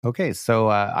Okay, so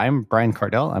I'm Brian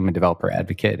Cardell. I'm a developer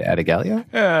advocate at Igalia.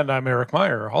 And I'm Eric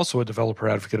Meyer, also a developer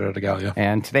advocate at Igalia.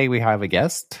 And today we have a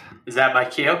guest. Is that my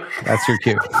cue? That's your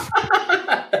cue.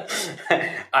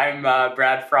 I'm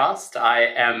Brad Frost. I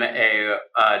am a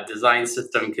design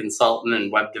system consultant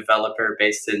and web developer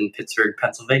based in Pittsburgh,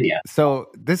 Pennsylvania. So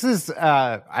this is,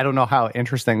 I don't know how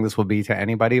interesting this will be to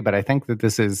anybody, but I think that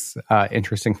this is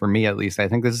interesting for me at least. I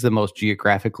think this is the most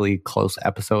geographically close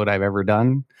episode I've ever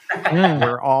done.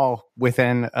 We're all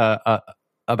within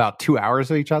about 2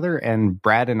 hours of each other, and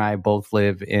Brad and I both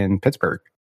live in Pittsburgh.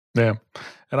 Yeah.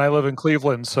 And I live in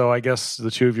Cleveland, so I guess the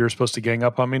two of you are supposed to gang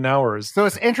up on me now, or is... So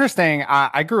it's interesting.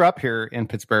 I grew up here in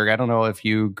Pittsburgh. I don't know if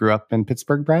you grew up in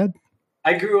Pittsburgh, Brad?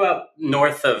 I grew up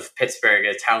north of Pittsburgh,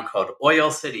 a town called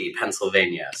Oil City,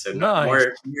 Pennsylvania. So Nice.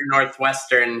 more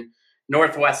northwestern,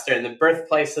 the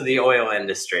birthplace of the oil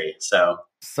industry. So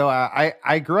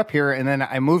I grew up here, and then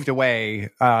I moved away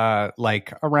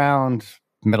like around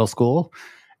middle school.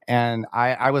 And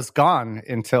I was gone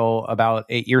until about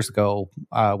 8 years ago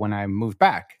when I moved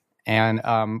back. And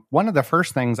one of the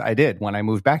first things I did when I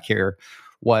moved back here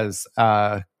was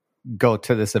go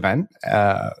to this event,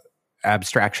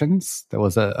 Abstractions. There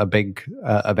was a big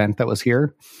event that was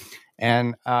here.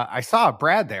 And I saw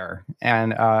Brad there.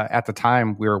 And at the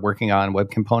time, we were working on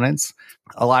web components.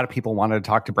 A lot of people wanted to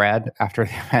talk to Brad after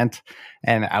the event.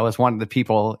 And I was one of the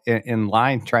people in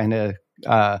line trying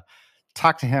to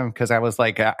talk to him because I was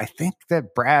like, I think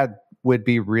that Brad would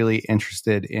be really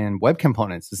interested in web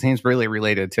components. It seems really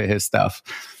related to his stuff.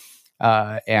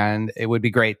 And it would be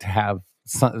great to have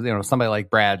somebody like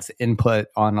Brad's input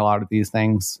on a lot of these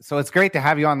things. So it's great to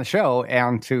have you on the show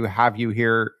and to have you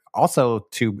here also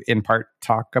to, in part,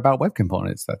 talk about web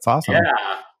components. That's awesome.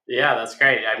 Yeah, that's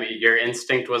great. I mean, your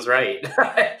instinct was right.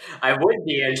 I would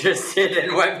be interested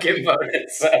in web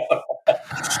components. So.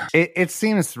 It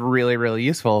seems really, really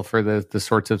useful for the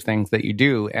sorts of things that you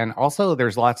do. And also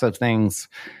there's lots of things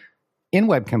in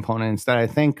web components that I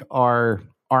think are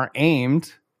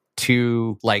aimed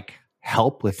to like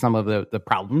help with some of the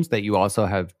problems that you also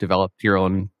have developed your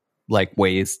own like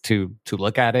ways to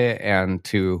look at it and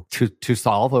to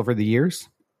solve over the years.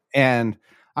 And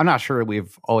I'm not sure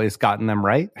we've always gotten them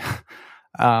right.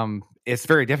 It's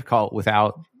very difficult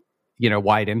without,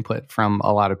 wide input from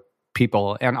a lot of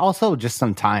people, and also just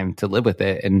some time to live with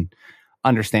it and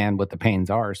understand what the pains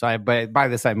are. So, by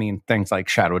this I mean things like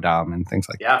Shadow DOM and things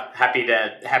like that.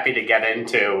 Yeah, happy to get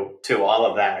into all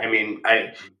of that. I mean,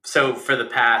 so for the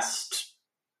past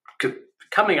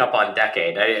coming up on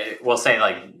decade, I will say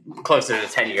like closer to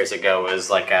 10 years ago was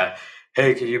like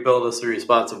hey, can you build us a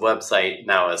responsive website?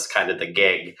 Now is kind of the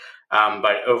gig.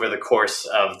 But over the course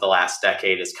of the last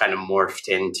decade, it's kind of morphed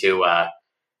into,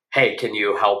 hey, can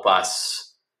you help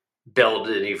us build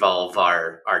and evolve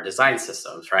our design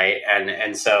systems, right?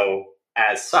 And so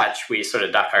as such, we sort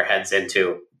of duck our heads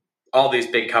into all these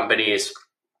big companies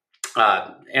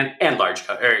and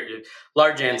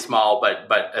large and small,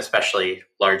 but especially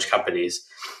large companies.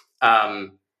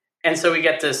 And so we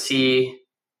get to see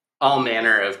all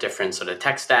manner of different sort of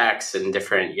tech stacks and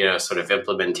different, sort of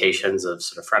implementations of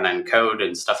sort of front end code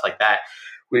and stuff like that.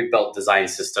 We've built design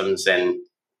systems and,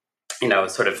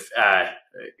 sort of,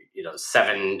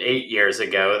 7-8 years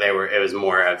ago, it was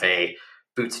more of a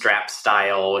bootstrap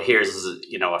style. Here's,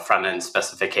 a front end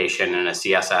specification and a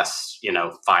CSS,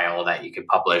 file that you could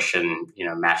publish and,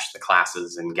 match the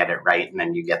classes and get it right. And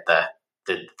then you get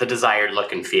the desired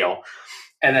look and feel.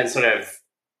 And then sort of,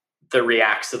 the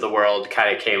Reacts of the world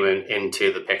kind of came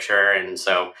into the picture. And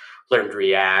so learned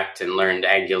React and learned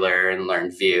Angular and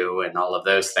learned Vue and all of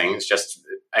those things, just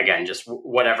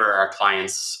whatever our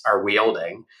clients are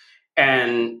wielding.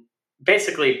 And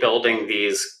basically building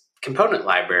these component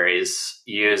libraries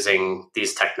using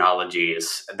these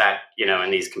technologies that,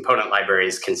 and these component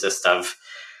libraries consist of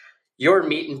your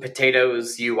meat and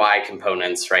potatoes UI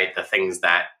components, right? The things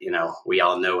that, we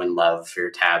all know and love, your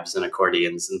tabs and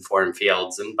accordions and form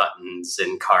fields and buttons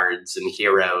and cards and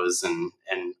heroes and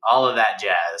all of that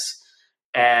jazz.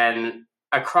 And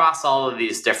across all of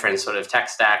these different sort of tech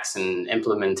stacks and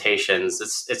implementations,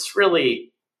 it's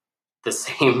really the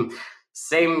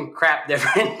same crap,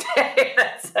 different day.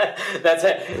 That's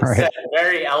it. Right. Said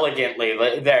very elegantly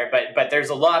there, but there's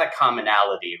a lot of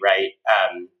commonality, right?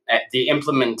 The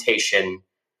implementation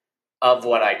of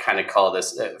what I kind of call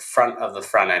this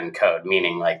front end code,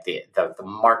 meaning like the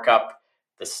markup,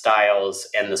 the styles,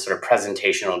 and the sort of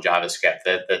presentational JavaScript.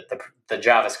 The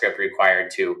JavaScript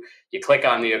required to, you click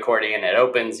on the accordion, it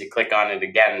opens, you click on it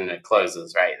again, and it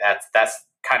closes, right? That's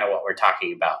kind of what we're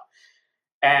talking about.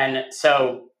 And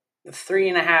so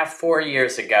 3.5, 4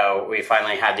 years ago, we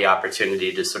finally had the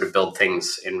opportunity to sort of build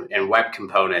things in web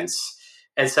components.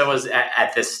 And so it was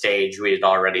at this stage, we had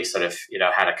already sort of,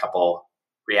 had a couple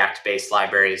React-based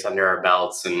libraries under our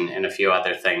belts and a few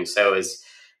other things. So it was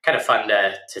kind of fun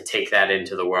to take that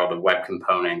into the world of web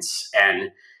components.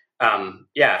 And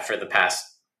for the past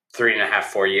 3.5,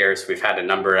 4 years, we've had a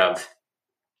number of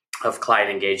client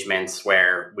engagements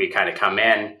where we kind of come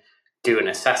in, do an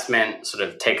assessment, sort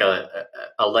of take a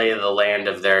lay of the land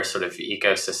of their sort of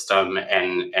ecosystem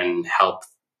and help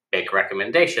make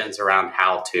recommendations around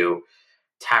how to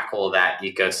tackle that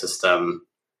ecosystem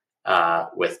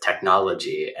with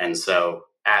technology. And so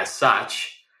as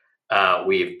such,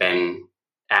 we've been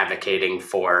advocating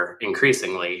for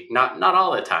increasingly, not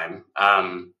all the time,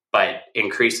 but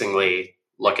increasingly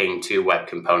looking to web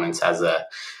components as a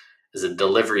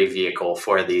delivery vehicle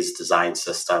for these design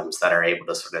systems that are able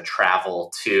to sort of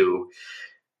travel to,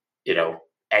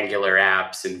 Angular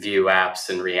apps and Vue apps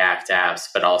and React apps,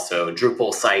 but also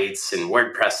Drupal sites and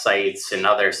WordPress sites and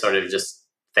other sort of just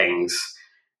things.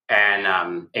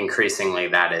 And increasingly,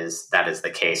 that is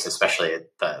the case, especially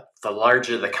the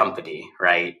larger the company,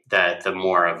 right? The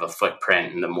more of a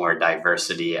footprint and the more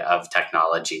diversity of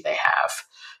technology they have.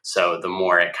 So the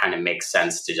more it kind of makes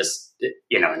sense to just,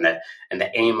 and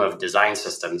the aim of design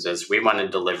systems is we want to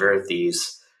deliver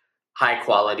these high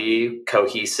quality,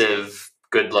 cohesive,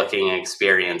 good looking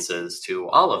experiences to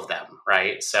all of them,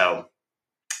 right? So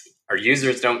our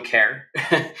users don't care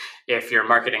if your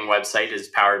marketing website is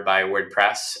powered by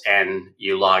WordPress and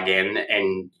you log in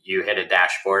and you hit a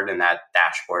dashboard and that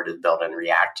dashboard is built in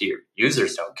React. Your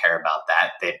users don't care about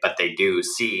that, but they do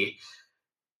see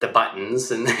the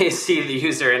buttons and they see the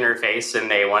user interface and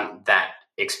they want that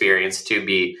experience to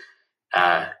be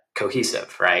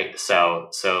cohesive, right? So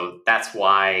that's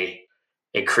why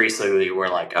increasingly we're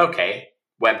like, okay,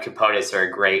 web components are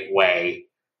a great way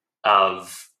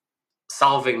of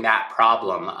solving that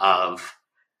problem of,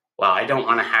 well, I don't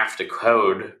want to have to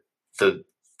code the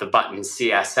button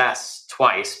CSS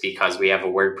twice because we have a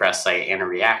WordPress site and a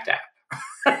React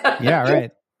app. Yeah,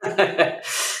 right.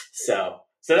 So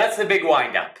that's the big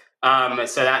windup.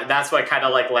 So that's what kind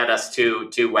of like led us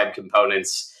to web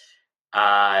components,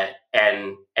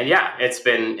 and yeah, it's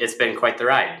been quite the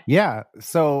ride. Yeah.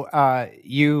 So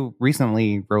you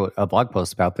recently wrote a blog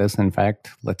post about this. In fact,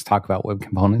 let's talk about web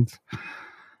components.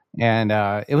 And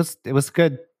it was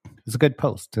good. It was a good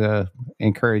post to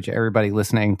encourage everybody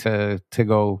listening to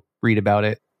go read about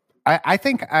it. I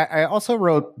think I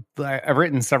also I've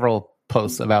written several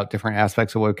posts about different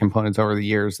aspects of web components over the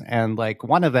years, and like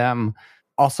one of them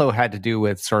also had to do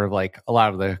with sort of like a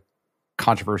lot of the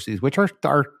controversies, which are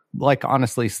like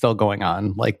honestly still going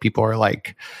on. Like people are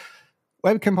like,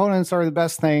 web components are the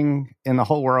best thing in the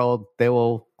whole world. They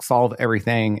will solve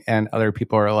everything. And other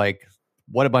people are like,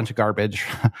 what a bunch of garbage.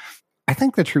 I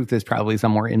think the truth is probably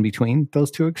somewhere in between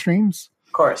those two extremes.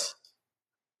 Of course.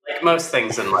 Like most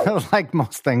things in life. Like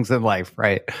most things in life,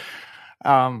 right?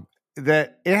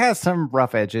 That it has some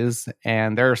rough edges,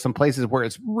 and there are some places where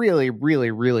it's really,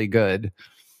 really, really good.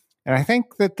 And I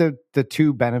think that the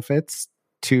two benefits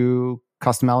to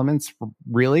custom elements,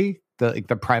 really,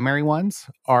 the primary ones,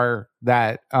 are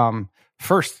that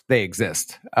first, they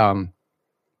exist,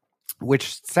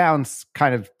 which sounds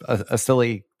kind of a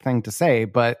silly thing to say,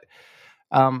 but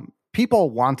people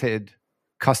wanted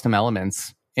custom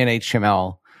elements in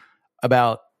HTML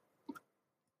about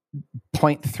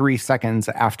 0.3 seconds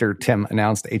after Tim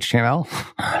announced HTML.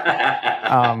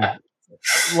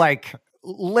 Like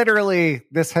literally,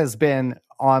 this has been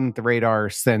on the radar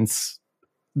since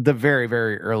the very,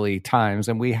 very early times.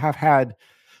 And we have had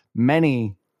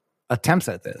many attempts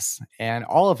at this, and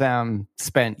all of them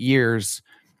spent years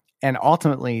and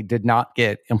ultimately did not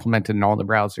get implemented in all the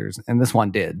browsers. And this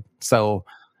one did. So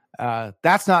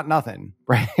that's not nothing,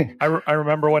 right? I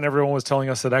remember when everyone was telling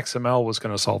us that XML was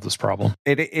going to solve this problem.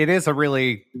 It is a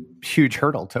really huge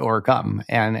hurdle to overcome,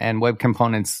 and web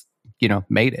components,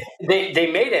 made it.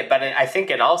 They made it, but I think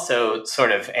it also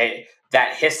sort of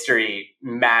that history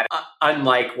matters.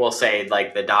 Unlike, we'll say,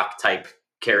 like the doc type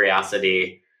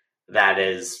curiosity, that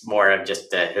is more of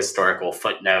just a historical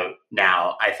footnote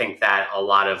now. I think that a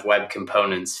lot of web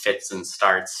components fits and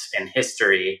starts in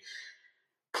history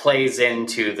plays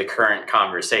into the current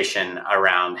conversation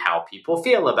around how people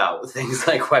feel about things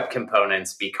like web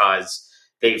components, because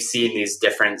they've seen these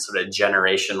different sort of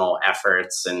generational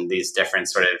efforts and these different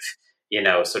sort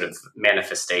of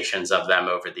manifestations of them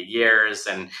over the years,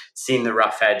 and seen the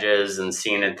rough edges and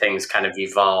seen things kind of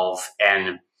evolve.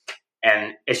 And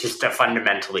it's just a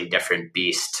fundamentally different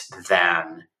beast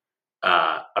than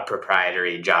a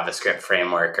proprietary JavaScript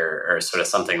framework or sort of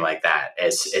something like that.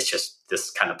 It's just this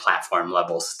kind of platform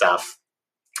level stuff,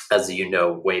 as you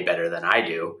know way better than I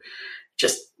do,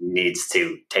 just needs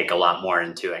to take a lot more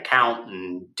into account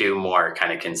and do more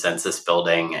kind of consensus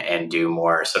building and do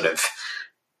more sort of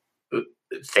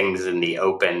things in the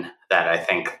open that I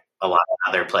think a lot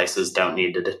of other places don't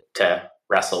need to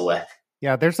wrestle with.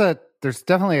 Yeah, there's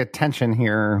definitely a tension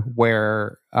here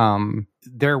where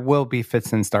there will be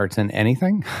fits and starts in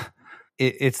anything.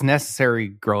 It's necessary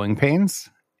growing pains.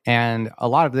 And a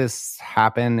lot of this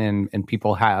happen and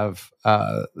people have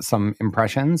some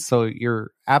impressions. So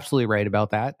you're absolutely right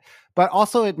about that. But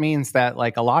also it means that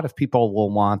like a lot of people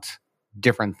will want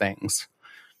different things.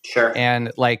 Sure.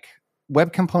 And like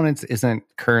web components isn't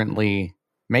currently,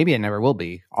 maybe it never will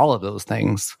be, all of those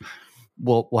things.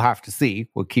 We'll have to see.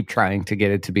 We'll keep trying to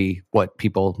get it to be what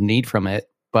people need from it.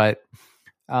 But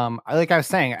like I was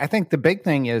saying, I think the big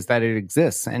thing is that it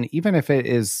exists. And even if it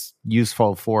is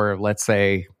useful for, let's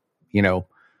say,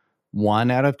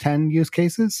 1 out of 10 use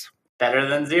cases. Better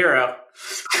than 0.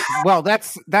 Well,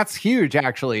 that's huge,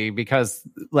 actually, because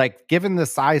like given the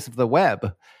size of the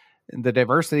web, the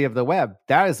diversity of the web,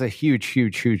 that is a huge,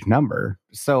 huge, huge number.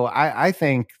 So I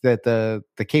think that the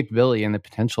capability and the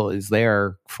potential is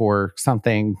there for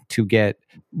something to get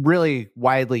really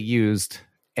widely used.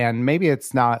 And maybe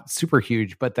it's not super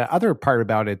huge, but the other part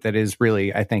about it that is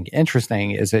really, I think,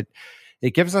 interesting is it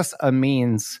gives us a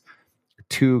means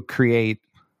to create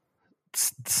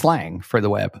slang for the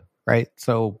web, right?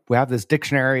 So we have this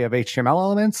dictionary of HTML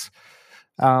elements,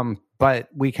 but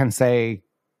we can say,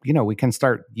 we can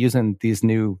start using these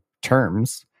new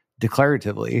terms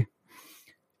declaratively.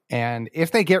 And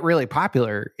if they get really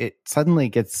popular, it suddenly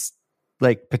gets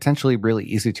like potentially really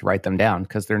easy to write them down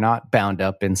because they're not bound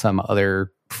up in some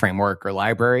other framework or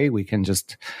library. We can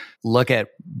just look at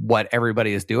what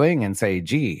everybody is doing and say,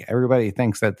 gee, everybody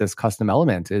thinks that this custom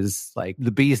element is like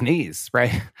the bee's knees,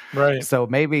 right? Right. So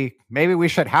maybe we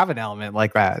should have an element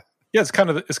like that. Yeah, it's kind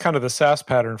of the SAS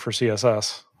pattern for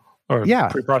CSS. Or yeah,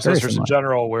 preprocessors in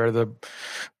general, where the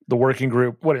working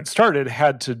group, when it started,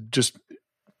 had to just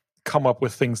come up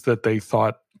with things that they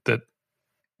thought that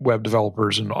web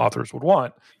developers and authors would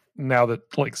want. Now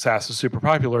that like SAS is super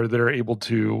popular, they're able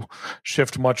to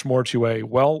shift much more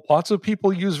to lots of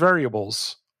people use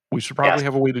variables. We should probably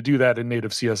have a way to do that in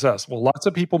native CSS. Well, lots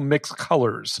of people mix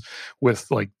colors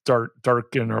with like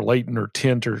darken or lighten or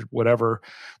tint or whatever.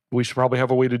 We should probably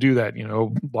have a way to do that.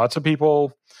 Lots of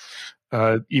people...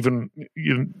 even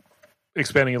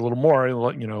expanding a little more,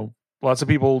 lots of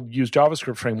people use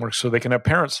JavaScript frameworks so they can have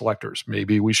parent selectors.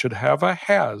 Maybe we should have a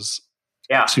has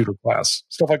pseudo class,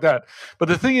 stuff like that. But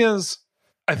the thing is,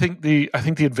 I think the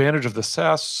advantage of the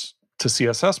SAS to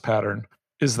CSS pattern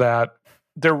is that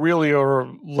there really are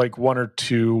like 1 or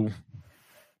 2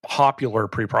 popular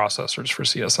preprocessors for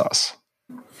CSS.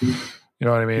 You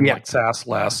know what I mean? Yeah. Like SAS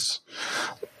less.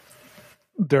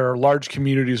 There are large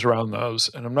communities around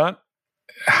those, and I'm not.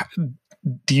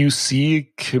 Do you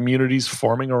see communities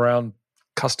forming around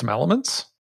custom elements?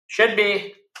 Should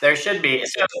be. There should be.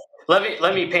 So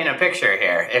let me paint a picture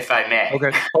here, if I may.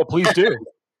 Okay. Oh, please do.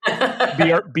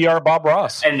 Be our Bob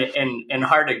Ross. And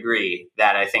hard agree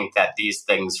that I think that these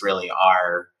things really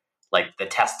are like the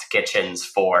test kitchens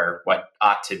for what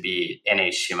ought to be in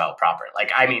HTML proper.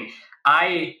 Like, I mean,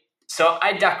 I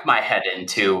duck my head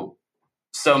into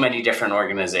so many different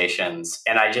organizations,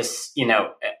 and I just,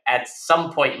 at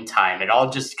some point in time, it all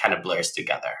just kind of blurs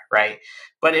together, right?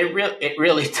 But it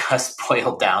really does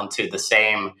boil down to the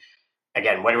same.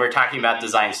 Again, when we're talking about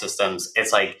design systems,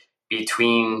 it's like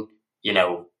between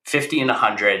 50 and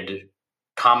 100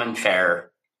 common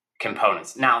fair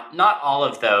components. Now, not all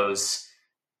of those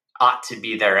ought to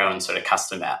be their own sort of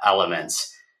custom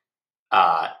elements,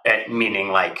 meaning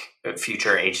like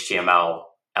future HTML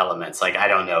elements. Like, I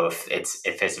don't know if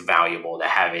it's valuable to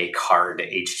have a card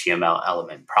HTML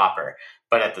element proper,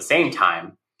 but at the same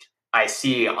time, I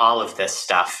see all of this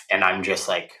stuff and I'm just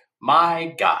like,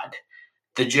 my God,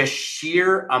 the just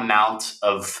sheer amount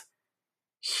of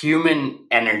human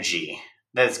energy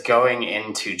that's going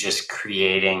into just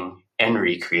creating and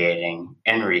recreating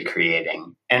and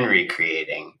recreating and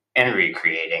recreating and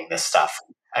recreating this stuff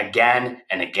again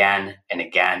and again and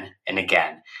again and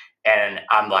again. And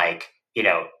I'm like,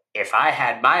 if I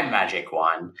had my magic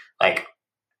wand, like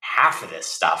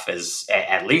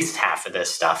at least half of this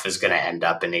stuff is going to end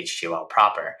up in HTML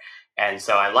proper. And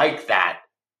so I like that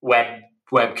web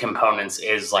components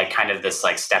is like kind of this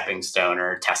like stepping stone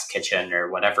or test kitchen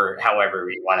or whatever, however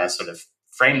you want to sort of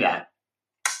frame that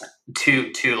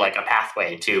to like a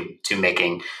pathway to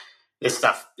making this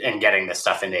stuff and getting this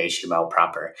stuff into HTML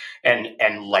proper, and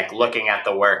like looking at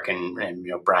the work and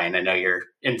Brian, I know you're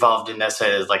involved in this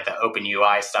as like the open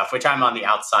UI stuff, which I'm on the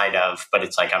outside of, but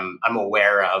it's like I'm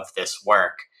aware of this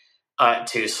work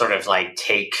to sort of like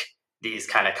take these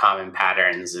kind of common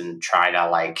patterns and try to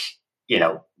like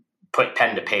put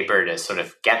pen to paper to sort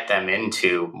of get them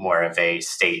into more of a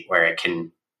state where it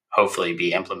can hopefully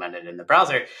be implemented in the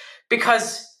browser.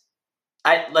 Because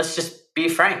let's just be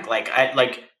frank,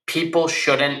 people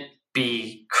shouldn't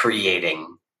be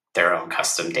creating their own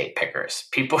custom date pickers.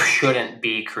 People shouldn't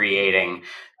be creating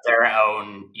their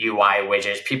own UI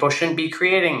widgets. People shouldn't be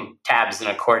creating tabs and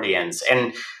accordions.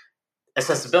 And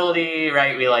accessibility,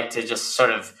 right? We like to just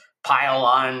sort of pile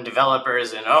on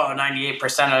developers and 98%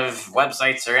 of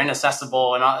websites are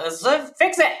inaccessible and all. So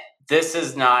fix it.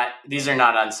 These are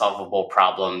not unsolvable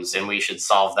problems, and we should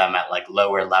solve them at like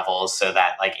lower levels so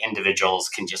that like individuals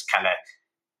can just kind of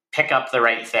pick up the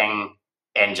right thing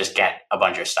and just get a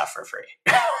bunch of stuff for free.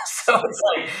 So it's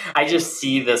like, I just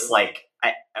see this like,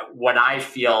 what I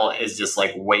feel is just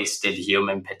like wasted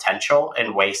human potential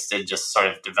and wasted just sort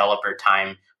of developer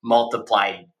time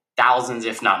multiplied thousands,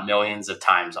 if not millions of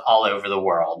times all over the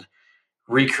world,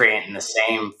 recreating the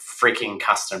same freaking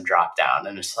custom dropdown.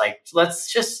 And it's like,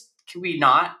 can we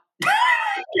not?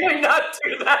 Can we not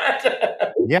do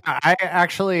that? Yeah, I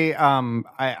actually, I'm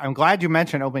glad you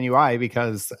mentioned OpenUI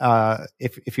because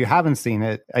if you haven't seen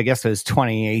it, I guess it was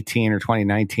 2018 or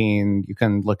 2019. You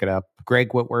can look it up.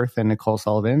 Greg Whitworth and Nicole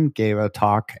Sullivan gave a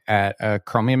talk at a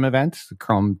Chromium event, the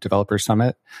Chrome Developer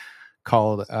Summit,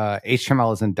 called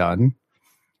HTML Isn't Done.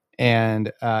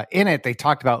 And in it, they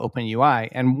talked about OpenUI.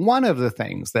 And one of the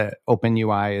things that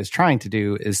OpenUI is trying to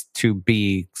do is to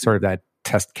be sort of that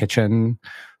test kitchen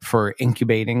for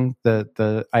incubating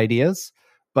the ideas.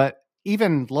 But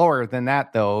even lower than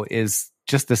that, though, is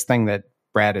just this thing that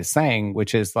Brad is saying,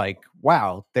 which is like,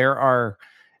 wow, there are,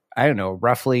 I don't know,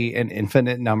 roughly an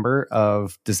infinite number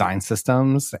of design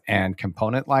systems and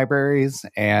component libraries.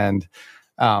 And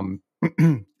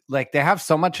like they have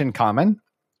so much in common,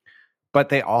 but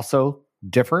they also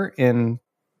differ in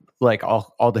like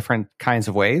all different kinds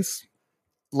of ways.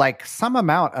 Like some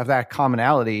amount of that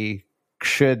commonality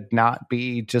should not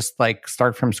be just like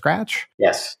start from scratch.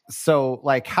 Yes. So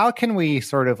like, how can we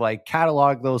sort of like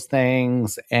catalog those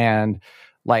things and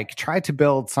like try to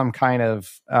build some kind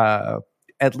of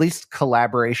at least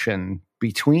collaboration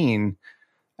between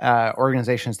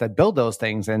organizations that build those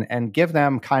things and give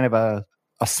them kind of a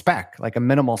spec, like a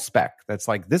minimal spec that's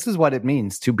like, this is what it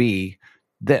means to be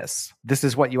this. This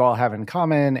is what you all have in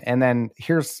common. And then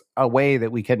here's a way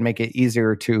that we can make it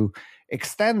easier to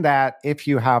extend that if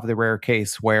you have the rare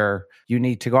case where you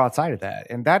need to go outside of that.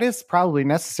 And that is probably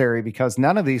necessary because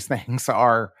none of these things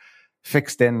are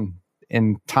fixed in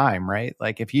time, right?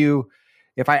 Like if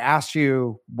I asked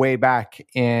you way back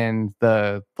in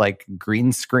the like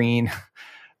green screen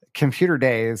computer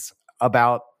days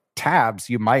about tabs,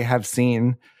 you might have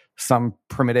seen some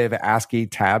primitive ASCII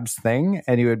tabs thing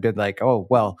and you would be like, oh,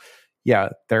 well, yeah,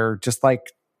 they're just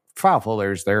like file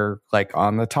folders. They're like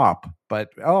on the top, but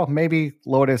maybe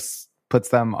Lotus puts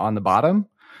them on the bottom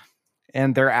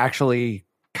and they're actually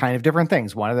kind of different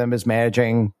things. One of them is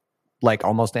managing like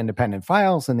almost independent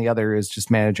files and the other is just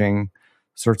managing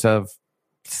sorts of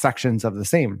sections of the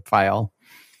same file.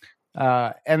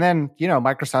 And then,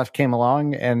 Microsoft came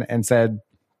along and said,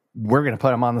 we're going to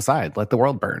put them on the side, let the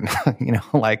world burn,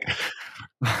 like,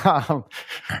 but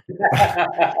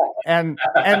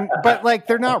like,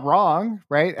 they're not wrong.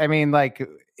 Right. I mean, like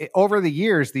over the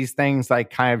years, these things like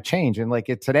kind of change. And like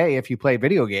today, if you play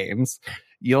video games,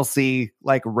 you'll see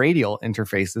like radial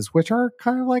interfaces, which are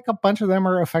kind of like a bunch of them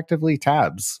are effectively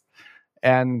tabs.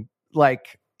 And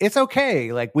like, it's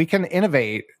okay. Like we can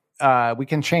innovate, we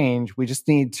can change. We just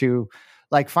need to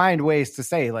like find ways to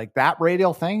say like that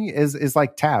radial thing is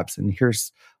like tabs. And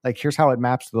here's how it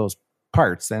maps to those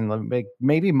parts. And like,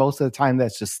 maybe most of the time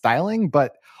that's just styling,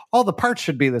 but all the parts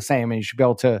should be the same. And you should be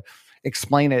able to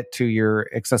explain it to your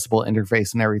accessible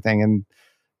interface and everything. And,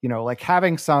 like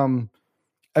having some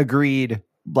agreed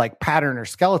like pattern or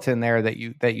skeleton there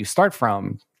that you start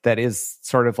from, that is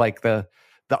sort of like the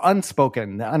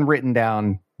unspoken, the unwritten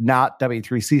down, not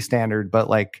W3C standard, but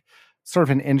like sort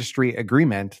of an industry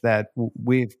agreement that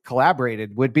we've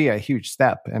collaborated would be a huge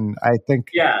step. And I think,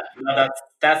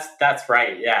 that's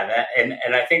right. Yeah.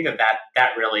 And I think that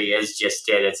really is just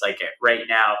it. It's like right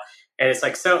now, and it's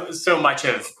like, so much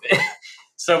of,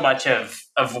 so much of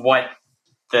what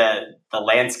the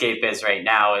landscape is right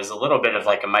now is a little bit of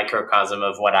like a microcosm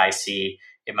of what I see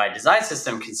in my design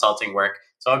system consulting work.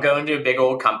 So I'll go into a big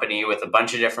old company with a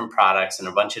bunch of different products and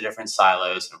a bunch of different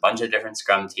silos and a bunch of different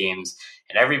Scrum teams,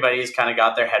 and everybody's kind of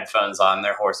got their headphones on,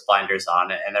 their horse blinders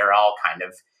on, and they're all kind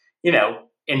of,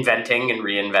 inventing and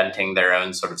reinventing their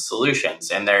own sort of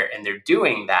solutions. And they're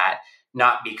doing that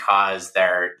not because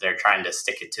they're trying to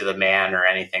stick it to the man or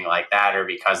anything like that, or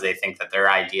because they think that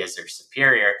their ideas are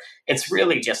superior. It's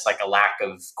really just like a lack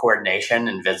of coordination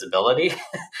and visibility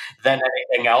than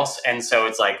anything else. And so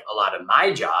it's like a lot of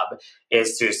my job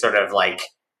is to sort of like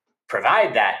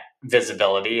provide that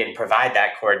visibility and provide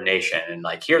that coordination. And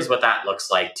like, here's what that looks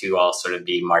like to all sort of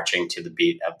be marching to the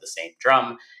beat of the same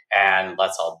drum. And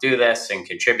let's all do this and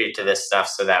contribute to this stuff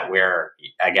so that we're,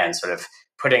 again, sort of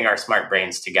putting our smart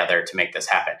brains together to make this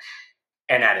happen.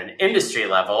 And at an industry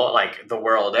level, like the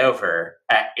world over,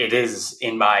 it is,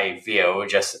 in my view,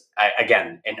 just,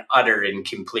 again, an utter and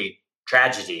complete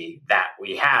tragedy that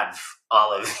we have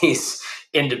all of these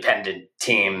independent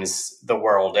teams the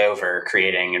world over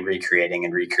creating and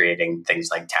recreating things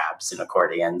like tabs and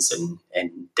accordions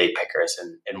and date pickers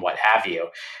and what have you.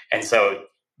 And so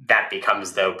that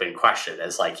becomes the open question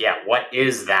is like, yeah, what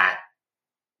is that,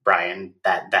 Brian,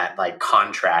 that like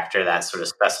contract or that sort of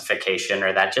specification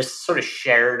or that just sort of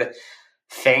shared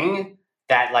thing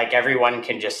that like everyone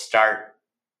can just start,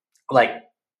 like,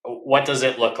 what does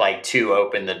it look like to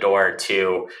open the door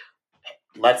to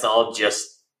let's all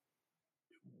just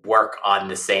work on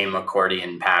the same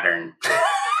accordion pattern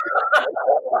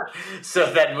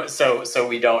so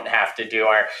we don't have to do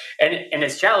our and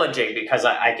it's challenging because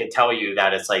I could tell you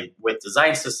that it's like with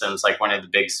design systems, like one of the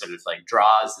big sort of like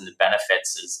draws and the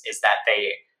benefits is that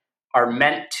they are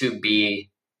meant to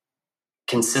be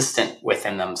consistent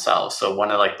within themselves. So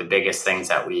one of like the biggest things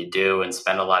that we do and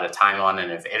spend a lot of time on and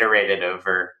have iterated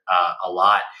over a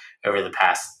lot over the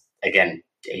past, again,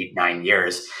 8-9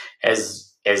 years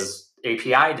is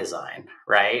API design,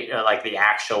 right? Like the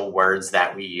actual words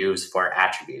that we use for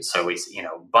attributes. So we,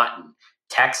 button,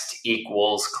 text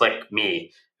equals click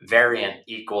me, variant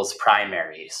equals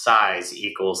primary, size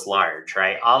equals large,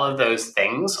 right? All of those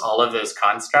things, all of those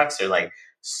constructs are like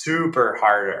super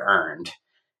hard earned.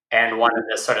 And one of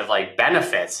the sort of like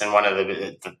benefits and one of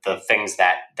the things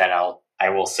that I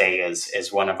will say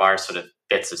is one of our sort of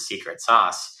bits of secret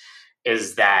sauce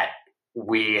is that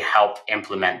we help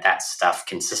implement that stuff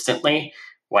consistently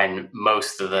when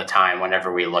most of the time,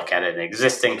 whenever we look at an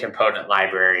existing component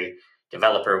library,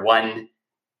 developer 1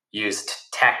 used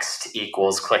text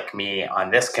equals click me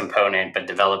on this component, but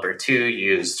developer 2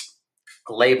 used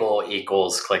label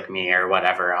equals click me or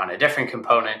whatever on a different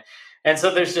component. And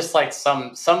so there's just like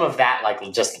some of that, like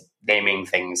just naming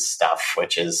things stuff,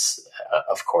 which is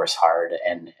of course hard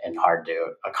and hard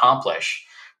to accomplish,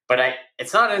 but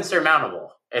it's not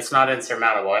insurmountable. It's not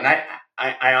insurmountable. And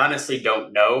I honestly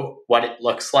don't know what it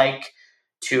looks like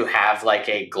to have like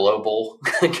a global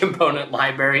component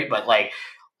library, but like,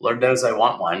 Lord knows I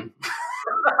want one.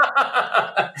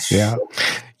 Yeah.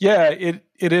 Yeah, it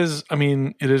is. I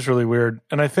mean, it is really weird.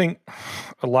 And I think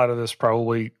a lot of this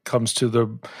probably comes to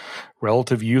the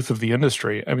relative youth of the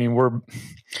industry. I mean,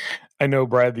 I know,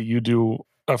 Brad, that you do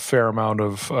a fair amount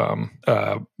of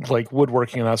like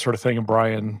woodworking and that sort of thing. And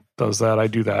Brian does that. I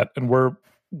do that. And we're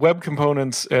web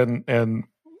components and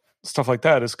stuff like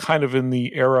that is kind of in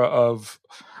the era of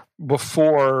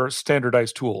before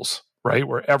standardized tools, right?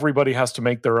 Where everybody has to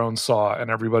make their own saw and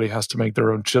everybody has to make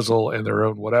their own chisel and their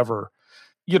own whatever,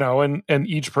 and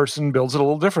each person builds it a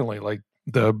little differently. Like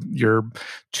your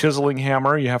chiseling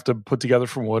hammer, you have to put together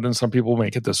from wood, and some people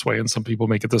make it this way and some people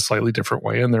make it this slightly different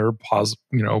way, and there are pluses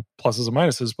and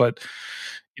minuses. But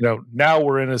now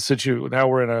we're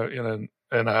in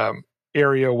an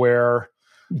area where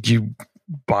you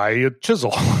buy a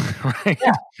chisel, right?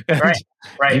 Yeah,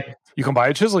 right. You can buy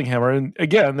a chiseling hammer, and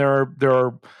again, there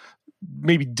are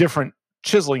maybe different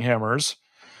chiseling hammers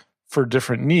for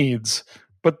different needs,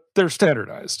 but they're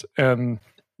standardized, and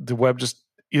the web just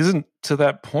isn't to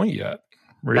that point yet.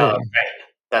 Really, no,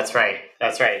 that's right.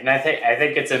 And I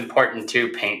think it's important to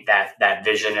paint that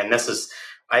vision, and this is,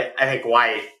 I think,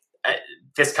 why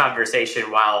this conversation,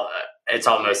 while it's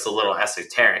almost a little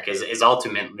esoteric, is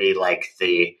ultimately like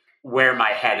where my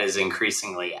head is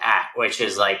increasingly at, which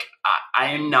is like I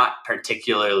am not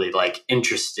particularly like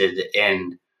interested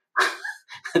in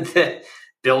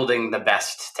building the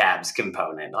best tabs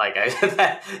component. Like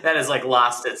that has like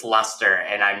lost its luster,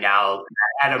 and I'm now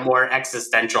at a more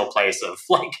existential place of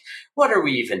like, what are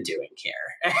we even doing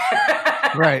here?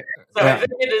 Right. So I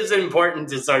think it is important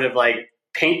to sort of like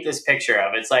paint this picture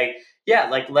of it's like, yeah,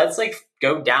 like let's like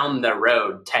go down the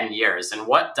road 10 years and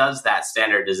what does that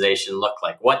standardization look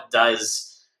like? What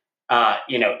does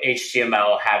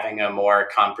HTML having a more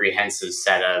comprehensive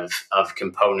set of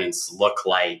components look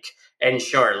like? And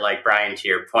sure, like Brian, to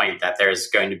your point, that there's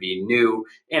going to be new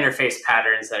interface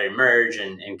patterns that emerge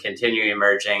and continue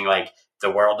emerging. Like the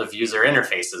world of user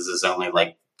interfaces is only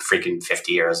like freaking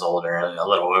 50 years old, or a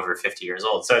little over 50 years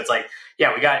old. So it's like,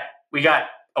 yeah, we got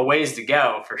a ways to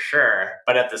go for sure.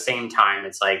 But at the same time,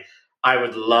 it's like, I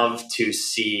would love to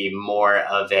see more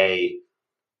of a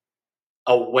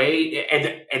way,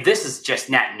 and this is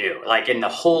just net new, like in the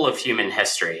whole of human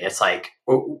history, it's like,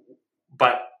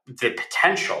 but the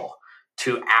potential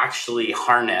to actually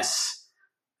harness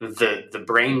the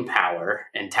brain power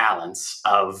and talents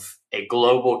of a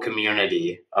global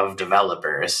community of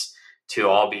developers to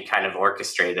all be kind of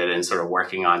orchestrated and sort of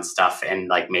working on stuff and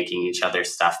like making each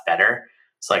other's stuff better.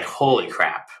 It's like, holy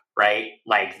crap, right?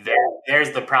 Like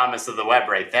there's the promise of the web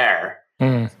right there.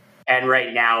 And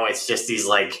right now it's just these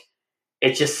like,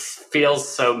 it just feels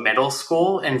so middle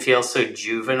school and feels so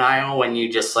juvenile when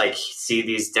you just like see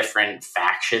these different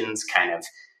factions kind of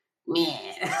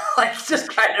like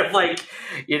just kind of like,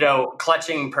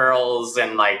 clutching pearls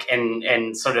and like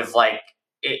and sort of like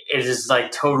it is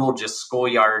like total just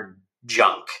schoolyard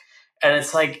junk. And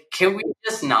it's like, can we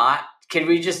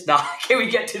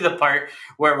get to the part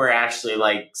where we're actually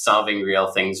like solving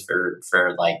real things for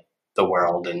like the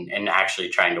world and actually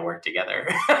trying to work together?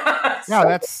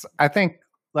 No, I think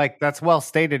like that's well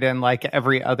stated in like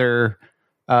every other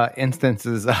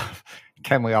instances of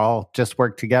can we all just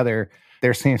work together?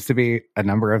 There seems to be a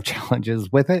number of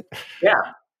challenges with it.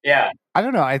 Yeah. I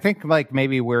don't know. I think like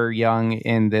maybe we're young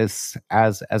in this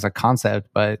as a concept,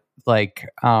 but like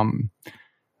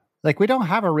we don't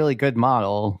have a really good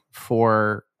model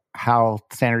for how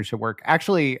standards should work.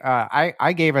 Actually,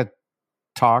 I gave a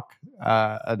talk,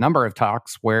 a number of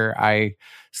talks where I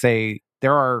say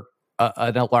there are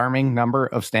an alarming number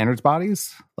of standards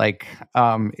bodies. Like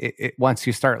once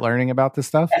you start learning about this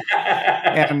stuff,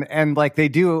 and like they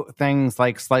do things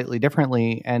like slightly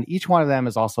differently, and each one of them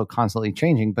is also constantly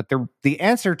changing. But the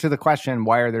answer to the question,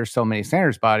 why are there so many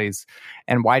standards bodies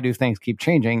and why do things keep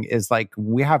changing, is like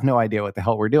we have no idea what the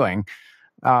hell we're doing.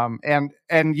 And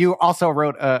you also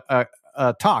wrote a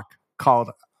talk called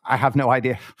 "I Have No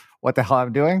Idea What the Hell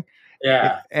I'm Doing."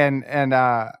 Yeah. And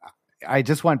I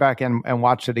just went back and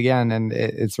watched it again, and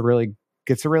it's a really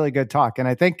good talk. And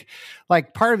I think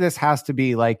like part of this has to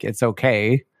be like it's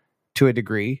okay to a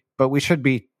degree, but we should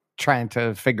be trying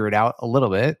to figure it out a little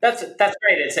bit. That's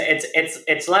great.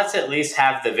 It's let's at least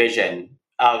have the vision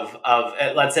of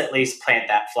let's at least plant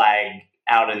that flag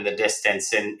out in the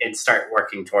distance and start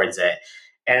working towards it.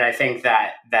 And I think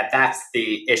that's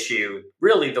the issue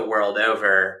really the world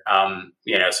over.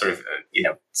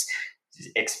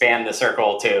 Expand the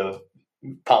circle to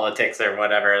politics or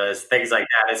whatever, there's things like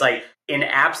that. It's like in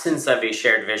absence of a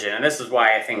shared vision, and this is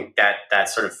why I think that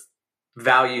sort of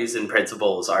values and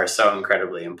principles are so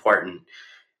incredibly important,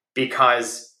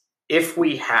 because if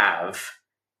we have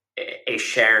a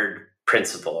shared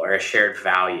principle or a shared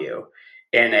value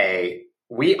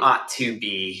we ought to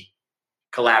be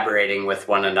collaborating with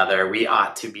one another. We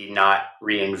ought to be not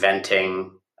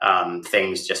reinventing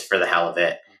things just for the hell of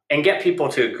it, and get people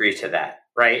to agree to that,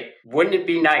 right? Wouldn't it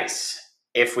be nice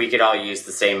if we could all use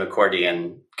the same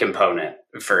accordion component,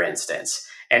 for instance,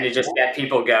 and to just get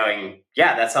people going,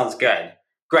 yeah, that sounds good.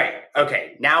 Great.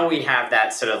 Okay. Now we have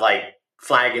that sort of like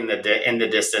flag in the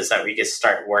distance that we can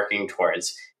start working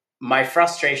towards. My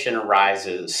frustration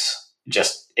arises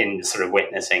just in sort of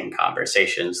witnessing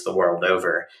conversations the world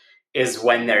over is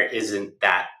when there isn't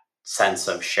that sense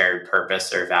of shared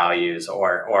purpose or values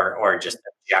or just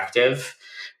objective.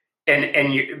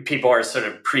 And people are sort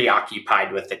of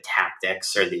preoccupied with the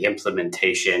tactics or the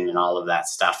implementation and all of that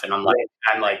stuff. And I'm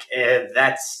like,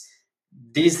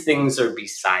 these things are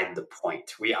beside the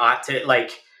point. We ought to,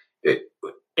 like,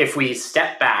 if we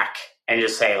step back and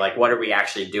just say, like, what are we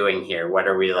actually doing here? What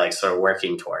are we like sort of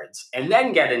working towards? And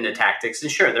then get into tactics.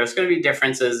 And sure, there's going to be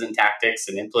differences in tactics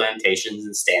and implementations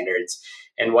and standards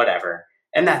and whatever.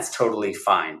 And that's totally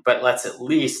fine. But let's at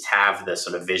least have the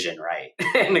sort of vision, right?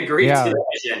 And agree to the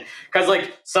vision. Because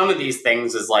like some of these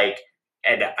things is like,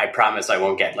 and I promise I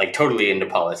won't get like totally into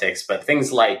politics, but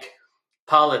things like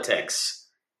politics,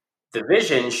 the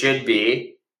vision should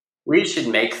be, we should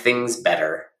make things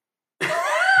better.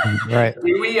 Right.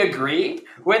 Do we agree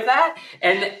with that?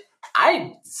 And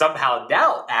I somehow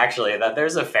doubt actually that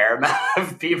there's a fair amount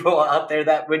of people out there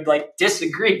that would like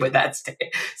disagree with that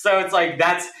statement. So it's like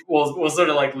we'll sort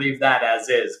of like leave that as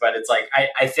is. But it's like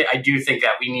I do think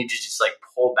that we need to just like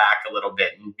pull back a little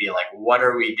bit and be like, what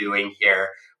are we doing here?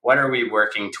 What are we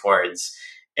working towards?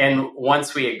 And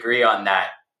once we agree on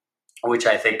that, which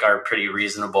I think are pretty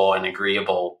reasonable and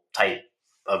agreeable type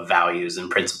of values and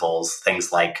principles.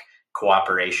 Things like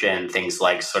cooperation, things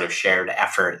like sort of shared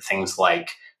effort, things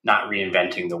like not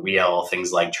reinventing the wheel,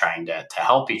 things like trying to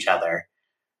help each other.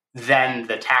 Then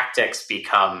the tactics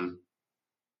become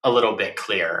a little bit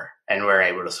clearer, and we're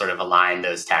able to sort of align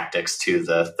those tactics to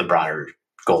the broader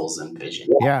goals and vision.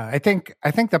 Yeah, I think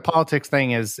the politics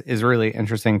thing is really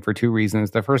interesting for two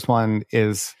reasons. The first one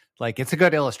is like it's a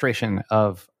good illustration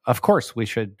of course we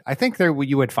should. I think there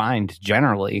you would find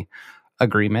generally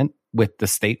agreement with the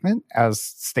statement as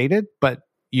stated, but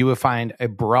you would find a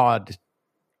broad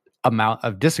amount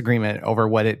of disagreement over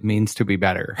what it means to be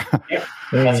better. Yeah,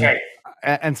 that's right.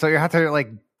 And so you have to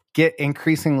like get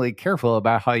increasingly careful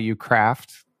about how you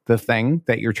craft the thing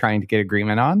that you're trying to get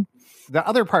agreement on. The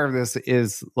other part of this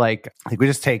is like we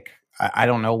just take, I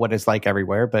don't know what it's like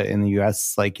everywhere, but in the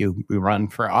US, like we run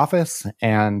for office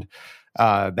and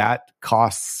that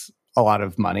costs a lot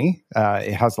of money.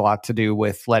 It has a lot to do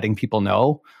with letting people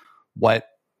know what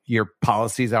your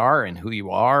policies are and who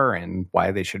you are and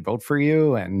why they should vote for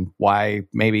you and why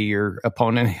maybe your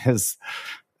opponent is,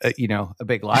 a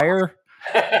big liar.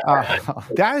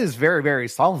 That is very, very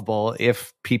solvable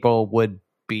if people would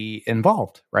be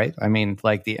involved, right? I mean,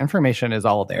 like the information is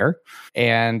all there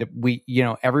and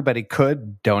everybody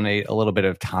could donate a little bit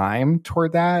of time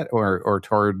toward that or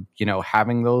toward,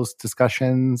 having those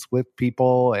discussions with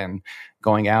people and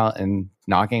going out and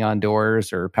knocking on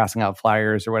doors or passing out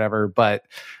flyers or whatever. But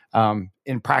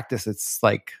in practice, it's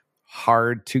like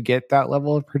hard to get that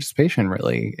level of participation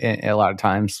really a lot of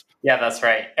times. Yeah, that's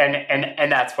right.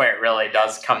 And that's where it really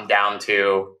does come down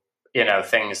to,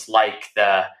 things like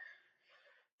the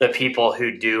people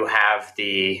who do have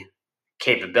the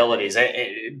capabilities.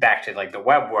 Back to like the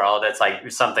web world, it's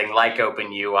like something like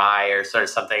OpenUI or sort of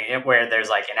something where there's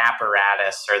like an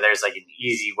apparatus or there's like an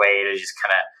easy way to just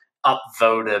kind of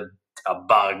upvote a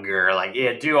bug or like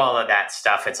do all of that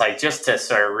stuff. It's like just to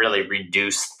sort of really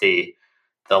reduce the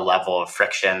level of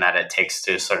friction that it takes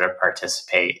to sort of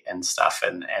participate and stuff.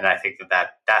 And I think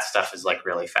that stuff is like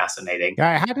really fascinating. Yeah,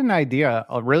 I had an idea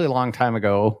a really long time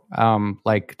ago,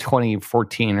 like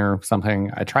 2014 or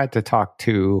something. I tried to talk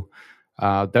to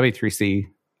W3C,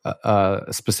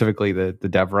 specifically the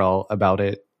DevRel about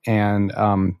it and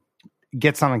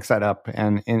get something set up.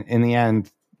 And in the end,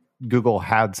 Google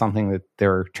had something that they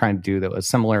were trying to do that was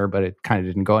similar, but it kind of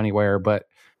didn't go anywhere. But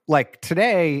like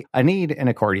today, I need an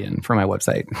accordion for my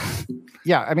website.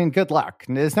 Yeah, I mean, good luck.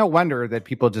 There's no wonder that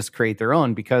people just create their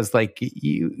own because like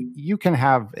you can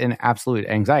have an absolute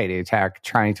anxiety attack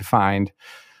trying to find,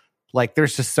 like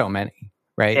there's just so many,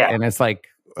 right? Yeah. And it's like,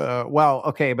 well,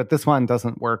 okay, but this one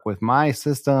doesn't work with my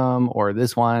system or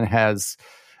this one has,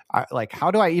 like,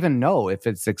 how do I even know if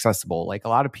it's accessible? Like a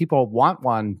lot of people want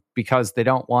one because they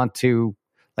don't want to,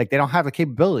 like they don't have the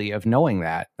capability of knowing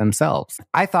that themselves.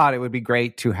 I thought it would be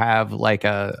great to have like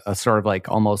a sort of like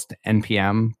almost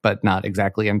NPM, but not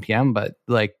exactly NPM, but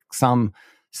like some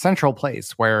central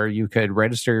place where you could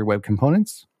register your web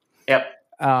components. Yep.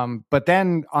 But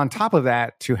then on top of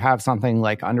that, to have something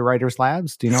like Underwriters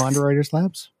Labs. Do you know Underwriters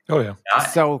Labs? Oh, yeah.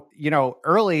 So,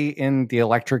 early in the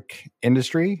electric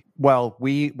industry, well,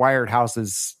 we wired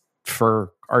houses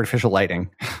for artificial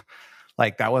lighting.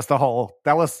 Like that was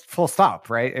full stop,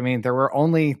 right? I mean, there were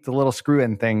only the little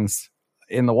screw-in things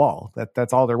in the wall.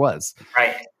 That's all there was.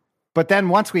 Right. But then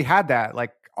once we had that,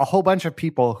 like a whole bunch of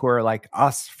people who are like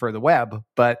us for the web,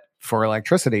 but for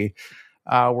electricity,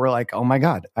 were like, oh my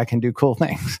God, I can do cool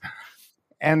things.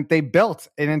 And they built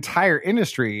an entire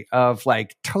industry of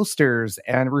like toasters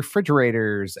and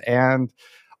refrigerators and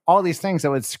all these things that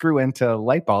would screw into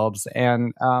light bulbs.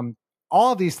 And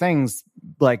all of these things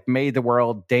like made the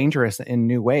world dangerous in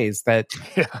new ways that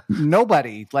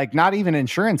nobody, like not even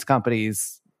insurance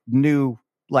companies knew,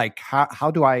 like,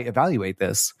 how do I evaluate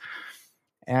this?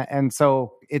 And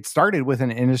so it started with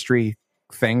an industry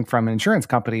thing from insurance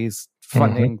companies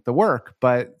funding the work.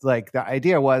 But like the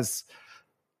idea was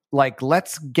like,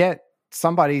 let's get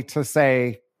somebody to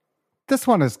say, this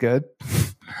one is good.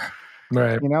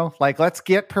 Right. Like let's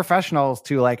get professionals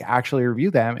to like actually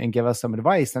review them and give us some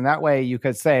advice. And that way you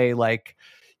could say like,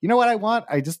 you know what I want?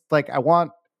 I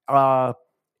want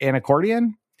an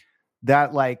accordion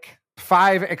that like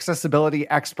 5 accessibility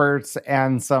experts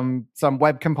and some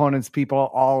web components people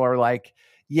all are like,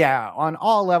 yeah, on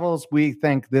all levels, we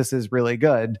think this is really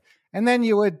good. And then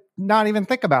you would not even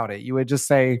think about it. You would just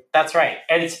say, that's right.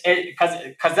 And it's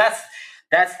because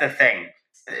that's the thing.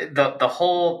 The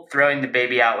whole throwing the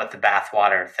baby out with the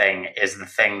bathwater thing is the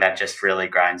thing that just really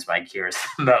grinds my gears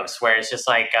the most, where it's just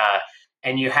like,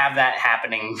 And you have that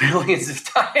happening millions of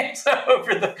times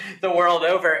over the world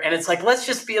over. And it's like, let's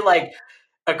just be like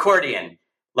accordion.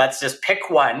 Let's just pick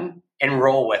one and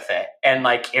roll with it. And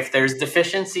like, if there's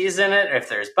deficiencies in it, if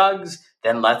there's bugs,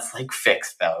 then let's like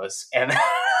fix those and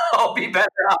I'll be better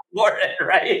off for it,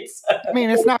 right? I mean,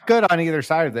 it's not good on either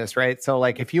side of this, right? So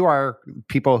like, if you are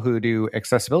people who do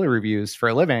accessibility reviews for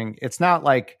a living, it's not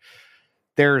like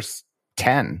there's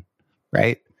 10,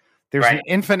 right? There's an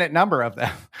infinite number of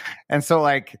them. And so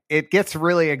like, it gets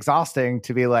really exhausting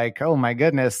to be like, oh my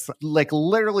goodness, like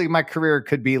literally my career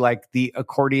could be like the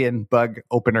accordion bug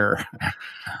opener.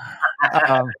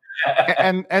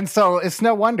 And so it's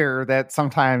no wonder that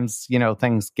sometimes, you know,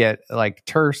 things get like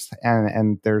terse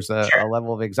and there's a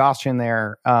level of exhaustion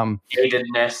there.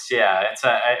 Jadedness, yeah.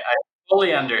 I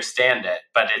fully understand it,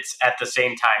 but it's at the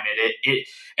same time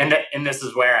and this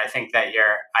is where I think that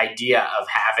your idea of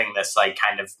having this like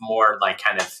kind of more like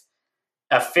kind of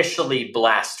officially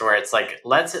blessed, where it's like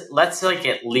let's like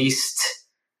at least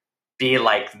be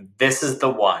like, this is the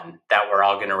one that we're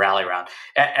all going to rally around.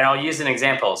 And I'll use an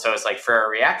example. So it's like for our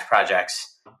React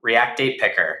projects, React Date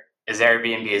Picker is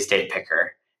Airbnb's date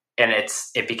picker, and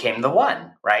it became the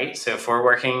one, right? So if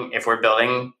we're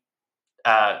building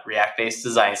React-based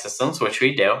design systems, which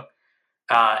we do,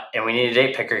 and we need a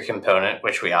date picker component,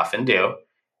 which we often do,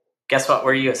 guess what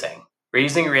we're using? We're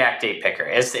using React Date Picker.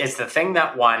 It's the thing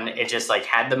that won. It just like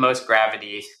had the most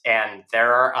gravity, and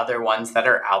there are other ones that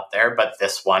are out there, but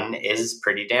this one is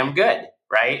pretty damn good,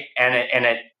 right?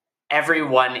 And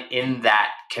everyone in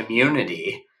that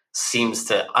community seems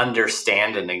to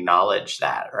understand and acknowledge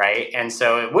that, right? And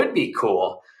so it would be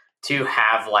cool to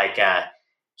have like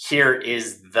here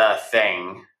is the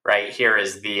thing, right? Here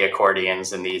is the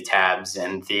accordions and the tabs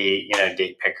and the, you know,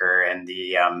 date picker and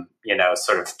the, you know,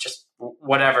 sort of just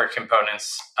whatever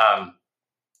components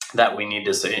that we need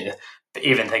to see,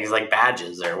 even things like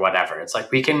badges or whatever. It's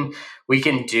like we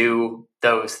can do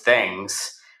those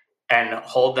things and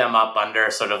hold them up under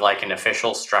sort of like an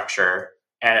official structure.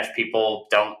 And if people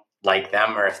don't like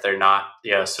them, or if they're not,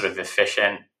 you know, sort of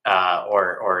efficient,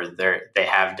 or they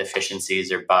have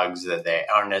deficiencies or bugs that they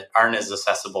aren't as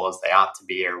accessible as they ought to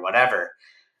be, or whatever,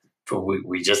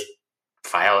 we just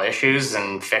file issues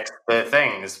and fix the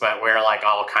things. But we're like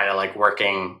all kind of like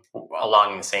working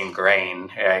along the same grain,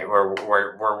 right?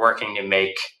 We're working to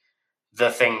make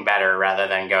the thing better rather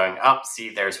than going, oh,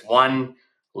 see, there's one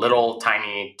little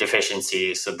tiny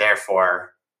deficiency, so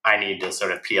therefore I need to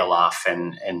sort of peel off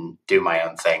and do my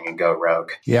own thing and go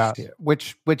rogue. Yeah,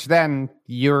 which then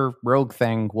your rogue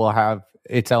thing will have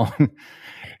its own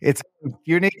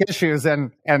unique issues,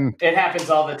 and it happens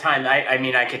all the time. I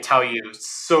mean, I could tell you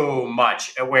so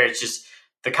much where it's just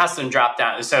the custom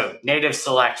dropdown. So native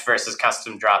select versus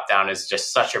custom dropdown is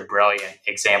just such a brilliant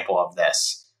example of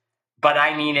this. But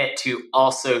I need it to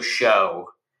also show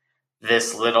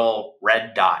this little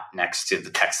red dot next to the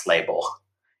text label.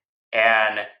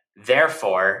 And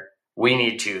therefore, we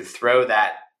need to throw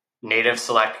that native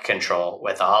select control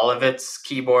with all of its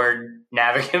keyboard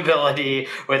navigability,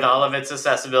 with all of its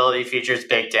accessibility features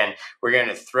baked in. We're going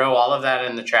to throw all of that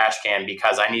in the trash can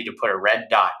because I need to put a red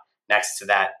dot next to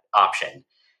that option.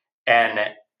 And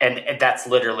that's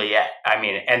literally it. I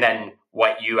mean, and then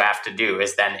what you have to do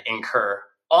is then incur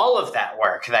all of that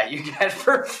work that you get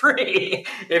for free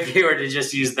if you were to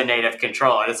just use the native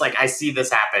control. And it's like, I see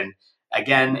this happen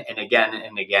again and again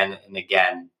and again and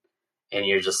again. And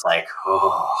you're just like,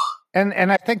 oh.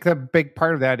 And I think the big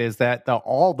part of that is that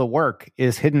all the work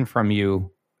is hidden from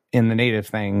you in the native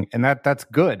thing. And that's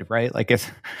good, right? Like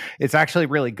it's actually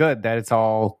really good that it's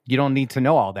all, you don't need to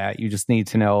know all that. You just need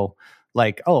to know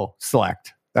like, oh,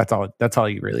 select. That's all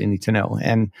you really need to know.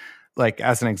 And like,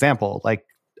 as an example, like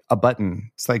a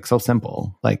button, it's like so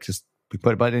simple. Like just you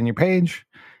put a button in your page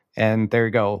and there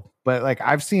you go. But like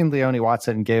I've seen Leonie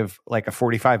Watson give like a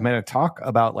 45-minute talk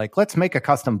about like, let's make a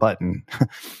custom button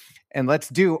and let's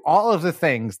do all of the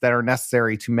things that are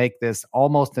necessary to make this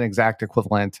almost an exact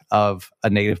equivalent of a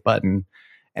native button.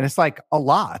 And it's like a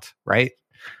lot, right?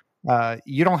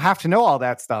 You don't have to know all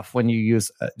that stuff when you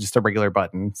use just a regular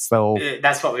button. So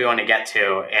that's what we want to get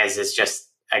to is just,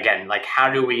 again, like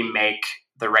how do we make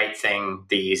the right thing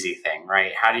the easy thing,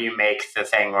 right? How do you make the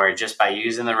thing where just by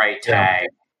using the right tag,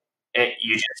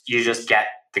 you just get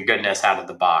the goodness out of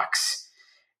the box?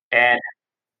 And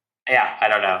yeah, I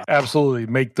don't know. Absolutely.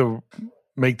 Make the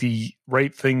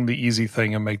right thing the easy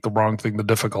thing and make the wrong thing the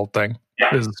difficult thing.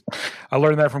 Yeah. I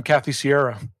learned that from Kathy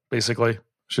Sierra, basically.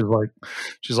 She's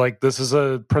like, this is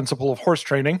a principle of horse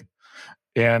training.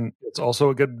 And it's also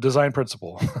a good design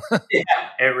principle. Yeah,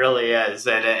 it really is,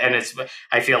 and it's.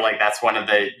 I feel like that's one of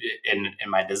the in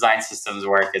my design systems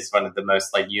work is one of the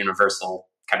most like universal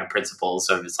kind of principles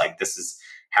of it's like this is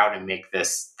how to make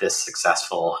this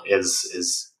successful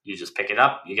is you just pick it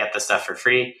up, you get the stuff for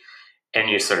free, and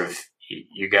you sort of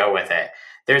you go with it.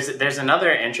 There's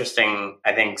another interesting,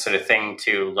 I think, sort of thing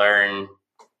to learn.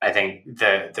 I think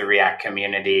the React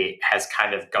community has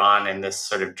kind of gone in this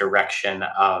sort of direction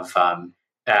of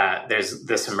there's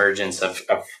this emergence of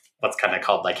what's kind of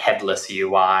called like headless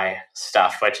UI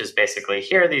stuff, which is basically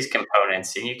here are these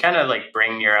components and you kind of like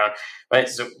bring your own. But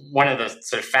so one of the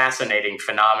sort of fascinating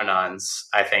phenomenons,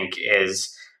 I think,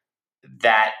 is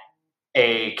that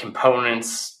a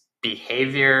component's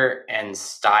behavior and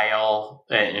style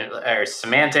or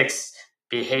semantics,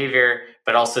 behavior,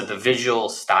 but also the visual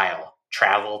style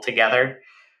travel together,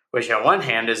 which on one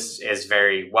hand is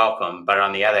very welcome, but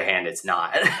on the other hand, it's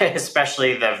not,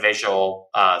 especially the visual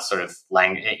sort of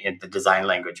the design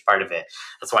language part of it.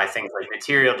 That's why things like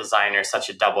material design are such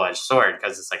a double-edged sword,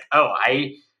 because it's like, oh,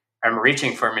 I'm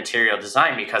reaching for material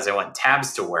design because I want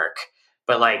tabs to work,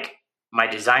 but like my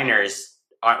designers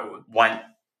want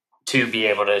to be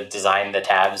able to design the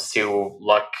tabs to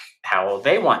look how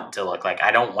they want to look. Like,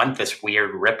 I don't want this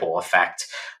weird ripple effect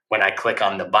when I click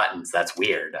on the buttons. That's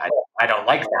weird. I don't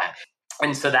like that.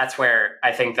 And so that's where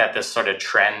I think that this sort of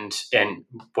trend in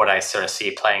what I sort of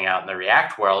see playing out in the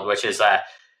React world, which is that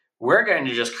we're going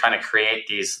to just kind of create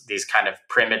these kind of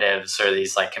primitives or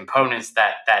these like components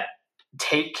that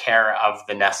take care of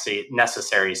the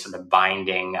necessary sort of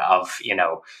binding of,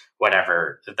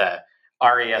 whatever the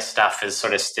ARIA stuff is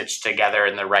sort of stitched together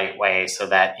in the right way so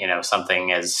that, something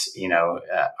is,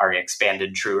 ARIA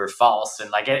expanded true or false.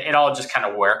 And like it all just kind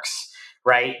of works,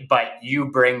 right? But you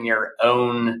bring your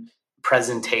own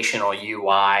presentational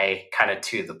UI kind of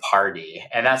to the party.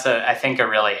 And that's I think a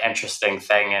really interesting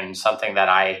thing and something that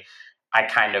I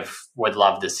kind of would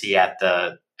love to see at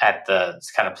the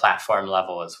kind of platform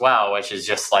level as well, which is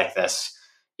just like this.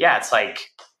 Yeah, it's like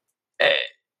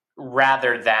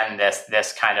rather than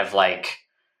this kind of like,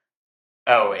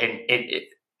 to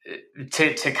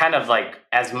kind of like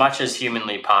as much as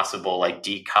humanly possible, like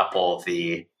decouple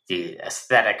the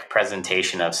aesthetic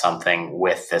presentation of something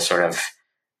with the sort of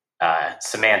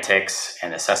semantics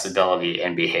and accessibility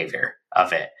and behavior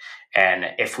of it. And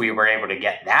if we were able to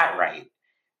get that right,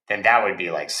 then that would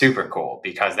be like super cool,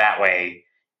 because that way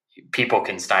people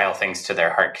can style things to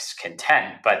their heart's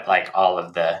content, but like all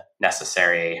of the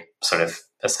necessary sort of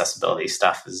accessibility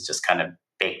stuff is just kind of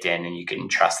baked in and you can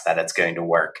trust that it's going to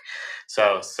work.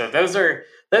 So those are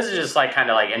just like kind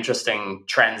of like interesting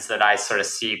trends that I sort of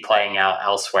see playing out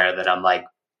elsewhere that I'm like,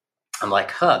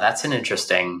 that's an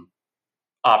interesting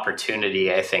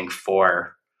opportunity, I think,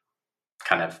 for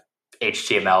kind of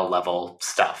HTML level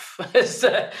stuff, which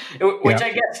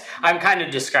I guess I'm kind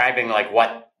of describing like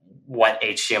what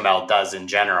HTML does in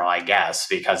general, I guess,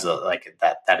 because like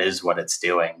that is what it's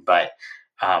doing. But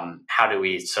how do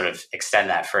we sort of extend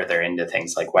that further into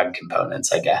things like web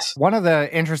components, I guess? One of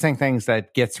the interesting things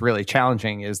that gets really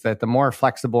challenging is that the more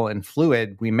flexible and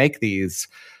fluid we make these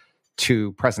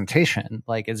to presentation,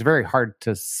 like it's very hard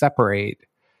to separate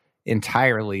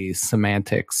entirely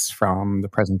semantics from the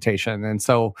presentation. And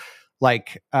so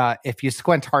like if you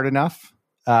squint hard enough,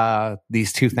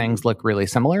 these two things look really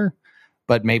similar,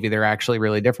 but maybe they're actually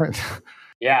really different.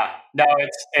 Yeah, no,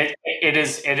 it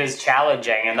is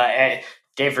challenging. And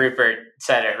Dave Rupert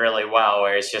said it really well,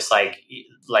 where it's just like,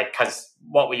 because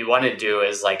what we want to do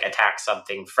is like attack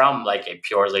something from like a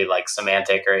purely like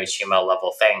semantic or HTML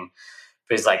level thing.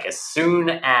 But it's like, as soon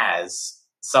as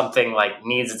something like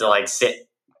needs to like sit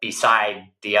beside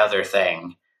the other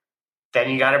thing, then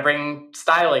you got to bring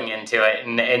styling into it,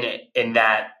 and in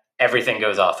that everything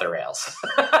goes off the rails.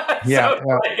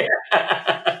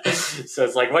 So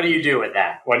it's like, what do you do with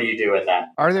that?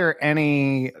 Are there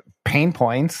any pain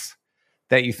points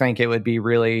that you think it would be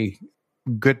really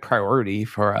good priority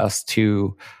for us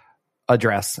to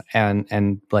address,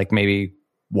 and like maybe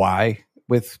why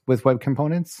with web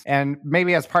components? And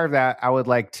maybe as part of that, I would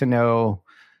like to know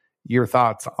your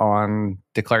thoughts on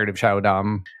declarative shadow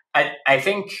DOM. I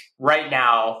think right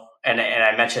now, and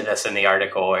I mentioned this in the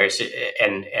article,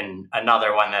 and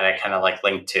another one that I kind of like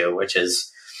linked to, which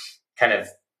is kind of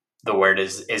the word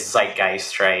is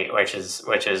zeitgeist, right? Which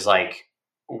is like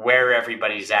where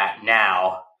everybody's at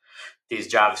now.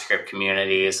 These JavaScript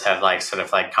communities have like sort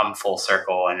of like come full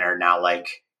circle and are now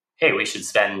like, hey, we should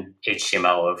send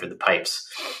HTML over the pipes,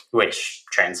 which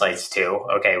translates to,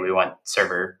 okay, we want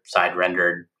server-side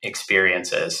rendered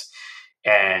experiences.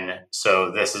 And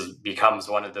so this becomes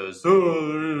one of those,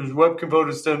 web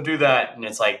components don't do that. And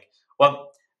it's like,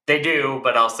 Well, they do,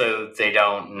 but also they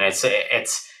don't, and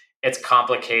it's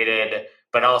complicated.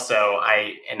 But also,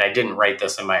 I didn't write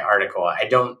this in my article. I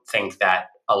don't think that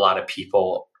a lot of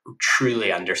people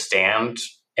truly understand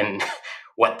and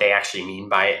what they actually mean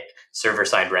by server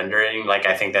side rendering. Like,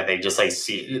 I think that they just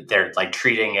they're like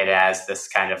treating it as this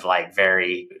kind of like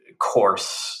very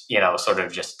coarse, sort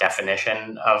of just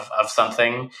definition of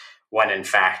something, when in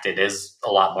fact it is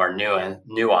a lot more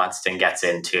nuanced and gets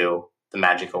into the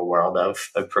magical world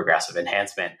of progressive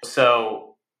enhancement.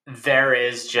 So there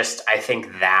is just, I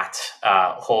think, that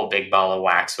whole big ball of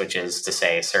wax, which is to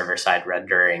say server-side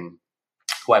rendering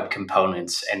web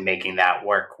components and making that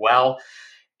work well.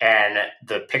 And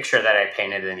the picture that I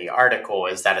painted in the article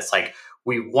is that it's like,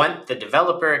 we want the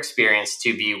developer experience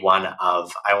to be one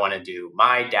of, I want to do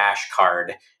my dash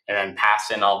card and then pass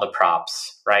in all the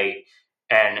props, right?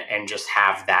 And just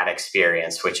have that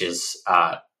experience, which is,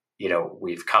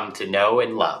 we've come to know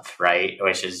and love, right?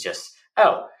 Which is just,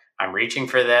 oh, I'm reaching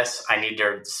for this. I need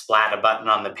to splat a button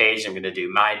on the page. I'm going to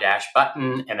do my dash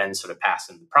button and then sort of pass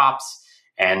in the props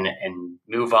and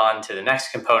move on to the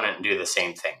next component and do the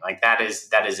same thing. Like that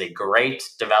is a great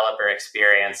developer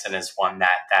experience, and is one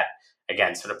that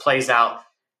again sort of plays out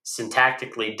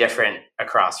syntactically different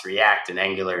across React and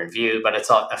Angular and Vue, but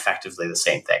it's all effectively the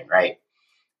same thing, right?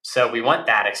 So we want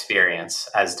that experience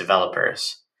as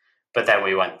developers. But then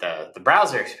we want the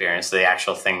browser experience, the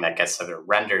actual thing that gets sort of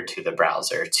rendered to the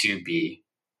browser, to be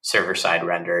server-side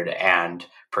rendered and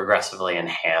progressively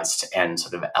enhanced and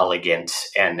sort of elegant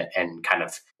and kind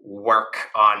of work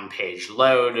on page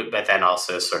load, but then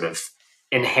also sort of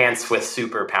enhance with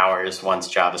superpowers once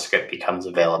JavaScript becomes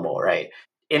available, right?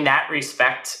 In that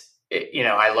respect,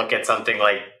 I look at something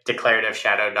like declarative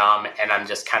shadow DOM and I'm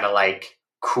just kind of like,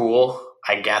 cool,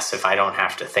 I guess, if I don't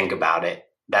have to think about it.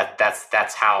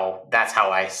 That's how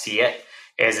I see it.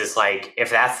 It's like,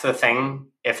 if that's the thing,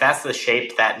 if that's the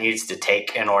shape that needs to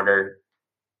take in order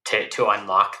to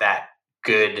unlock that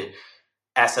good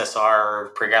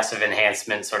SSR progressive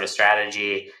enhancement sort of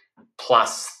strategy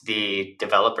plus the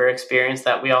developer experience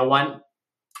that we all want,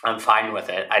 I'm fine with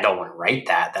it. I don't want to write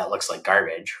that. That looks like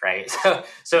garbage, right?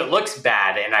 So it looks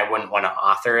bad and I wouldn't want to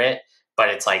author it. But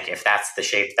it's like, if that's the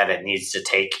shape that it needs to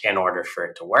take in order for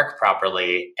it to work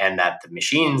properly, and that the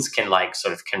machines can like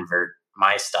sort of convert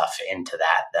my stuff into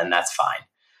that, then that's fine.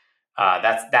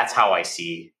 That's how I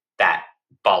see that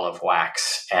ball of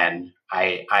wax. And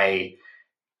I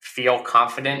feel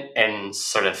confident in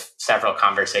sort of several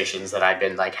conversations that I've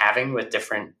been like having with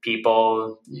different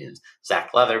people,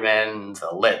 Zach Leatherman,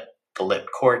 the Lit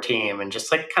core team, and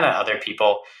just like kind of other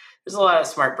people. There's a lot of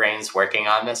smart brains working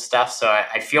on this stuff. So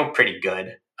I feel pretty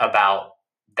good about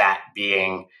that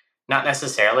being not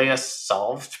necessarily a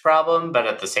solved problem, but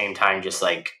at the same time, just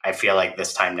like, I feel like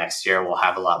this time next year, we'll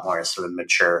have a lot more sort of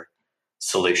mature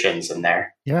solutions in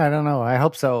there. Yeah, I don't know. I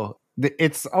hope so.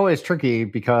 It's always tricky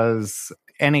because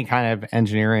any kind of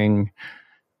engineering,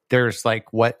 there's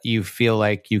like what you feel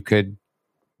like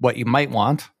what you might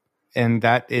want, and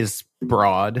that is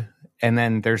broad. And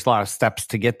then there's a lot of steps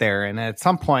to get there. And at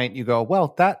some point you go,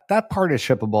 well, that part is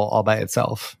shippable all by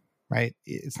itself, right?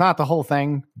 It's not the whole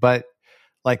thing, but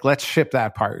like, let's ship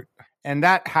that part. And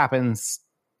that happens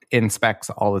in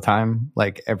specs all the time.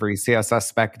 Like every CSS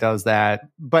spec does that.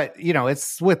 But,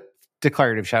 it's with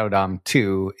declarative shadow DOM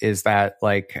too, is that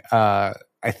like, I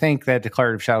think that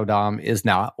declarative shadow DOM is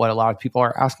not what a lot of people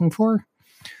are asking for.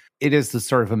 It is the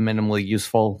sort of a minimally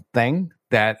useful thing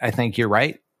that I think you're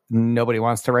right. Nobody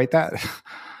wants to write that.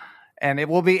 And it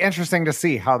will be interesting to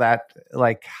see how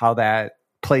that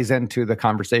plays into the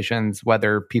conversations,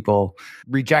 whether people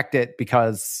reject it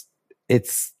because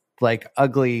it's like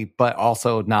ugly, but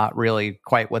also not really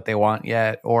quite what they want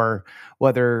yet, or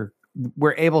whether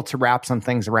we're able to wrap some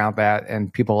things around that.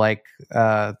 And people like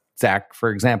Zach,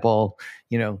 for example,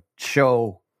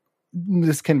 show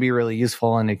this can be really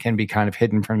useful and it can be kind of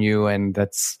hidden from you. And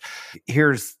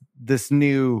here's these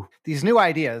new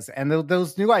ideas, and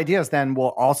those new ideas then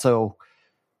will also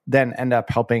then end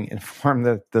up helping inform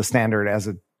the standard as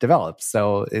it develops.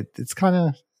 So it's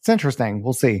interesting.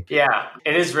 We'll see. Yeah,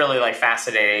 it is really like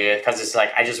fascinating because it's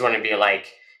like, I just want to be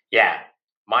like, yeah,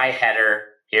 my header,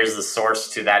 here's the source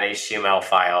to that HTML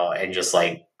file, and just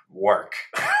like work.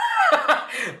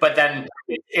 But then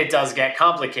it does get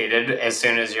complicated as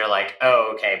soon as you're like,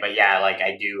 oh, okay, but yeah, like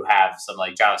I do have some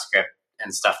like JavaScript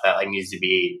and stuff that like needs to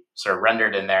be sort of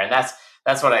rendered in there. And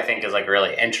that's what I think is like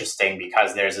really interesting,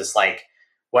 because there's this like,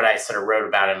 what I sort of wrote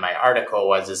about in my article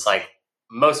was it's like,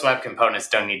 most web components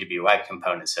don't need to be web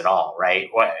components at all, right?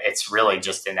 It's really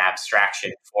just an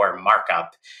abstraction for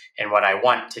markup. And what I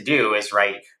want to do is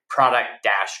write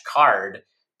product-card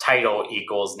title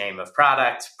equals name of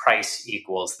product, price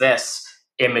equals this,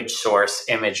 image source,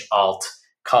 image alt,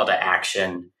 call to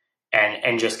action,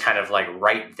 and just kind of like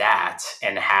write that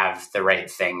and have the right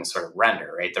thing sort of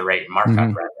render, right? The right markup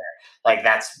render. Like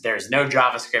there's no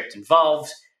JavaScript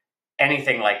involved,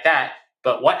 anything like that.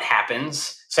 But what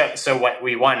happens? So what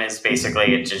we want is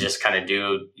basically to just kind of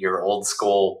do your old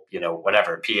school,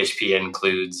 whatever PHP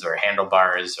includes or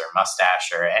handlebars or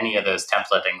mustache or any of those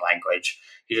templating language.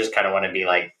 You just kind of want to be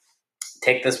like,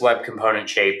 take this web component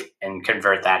shape and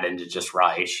convert that into just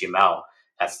raw HTML.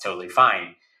 That's totally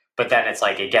fine. But then it's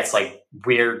like, it gets like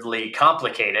weirdly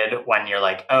complicated when you're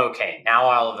like, oh, okay, now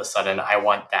all of a sudden I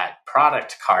want that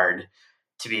product card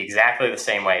to be exactly the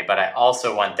same way, but I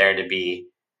also want it to be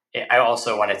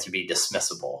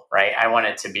dismissible, right? I want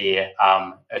it to be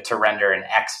to render an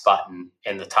X button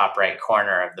in the top right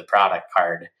corner of the product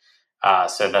card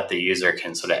so that the user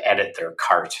can sort of edit their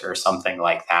cart or something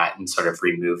like that and sort of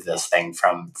remove this thing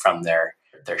from their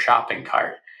shopping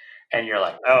cart. And you're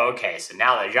like, oh, okay, so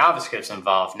now that JavaScript's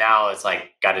involved, now it's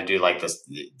like got to do like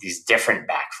these different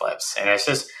backflips. And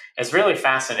it's really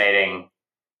fascinating.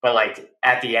 But like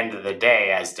at the end of the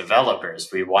day, as developers,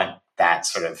 we want that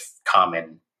sort of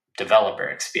common developer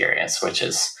experience, which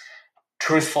is,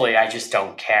 truthfully, I just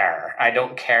don't care. I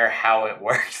don't care how it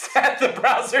works at the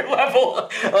browser level.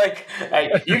 Like,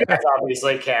 you guys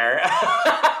obviously care.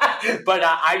 But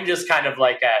I'm just kind of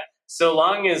like, so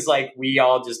long as like we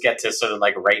all just get to sort of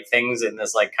like write things in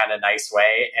this like kind of nice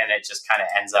way and it just kind of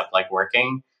ends up like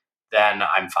working, then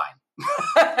I'm fine.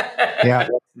 Yeah.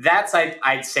 That's,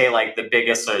 I'd say, like the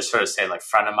biggest sort of say like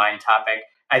front of mind topic.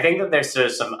 I think that there's sort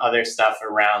of some other stuff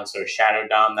around sort of Shadow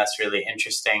DOM that's really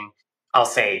interesting. I'll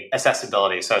say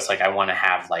accessibility. So it's like I want to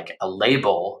have like a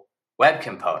label web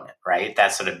component, right?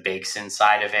 That sort of bakes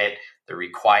inside of it, the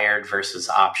required versus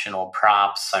optional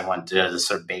props. I want to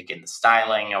sort of bake in the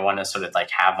styling. I want to sort of like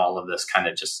have all of this kind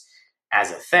of just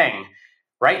as a thing.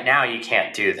 Right now, you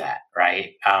can't do that,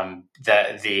 right?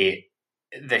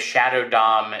 The Shadow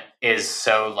DOM is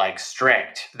so like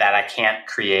strict that I can't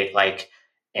create like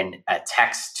a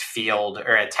text field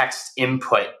or a text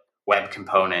input web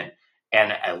component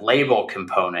and a label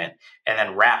component, and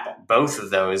then wrap both of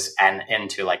those and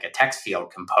into like a text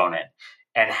field component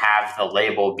and have the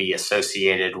label be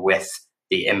associated with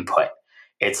the input.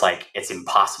 It's like, it's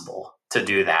impossible to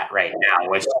do that right now,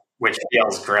 which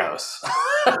feels gross.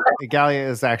 Igalia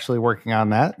is actually working on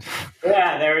that.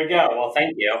 Yeah, there we go. Well,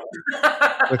 thank you.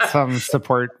 With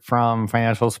some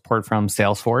financial support from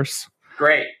Salesforce.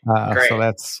 Great. So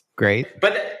that's great.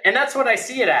 And that's what I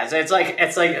see it as. It's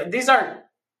like these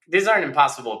aren't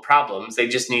impossible problems. They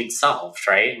just need solved,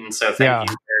 right? And so thank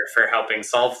you for helping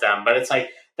solve them. But it's like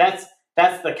that's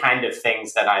the kind of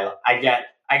things that I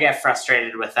get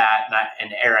frustrated with that.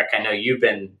 And Eric, I know you've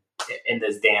been in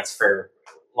this dance for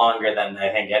longer than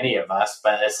I think any of us,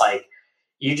 but it's like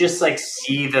you just like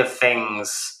see the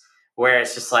things where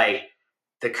it's just like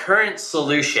the current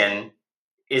solution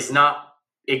is not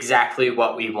exactly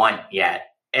what we want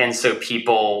yet. And so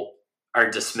people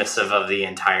are dismissive of the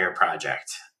entire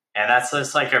project. And that's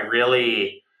just like a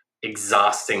really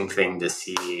exhausting thing to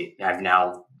see. I've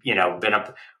now, been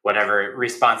up whatever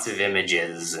responsive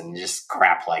images and just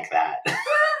crap like that.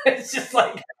 It's just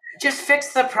like, just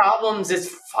fix the problems. It's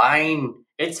fine.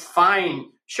 It's fine.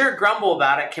 Sure, grumble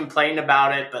about it, complain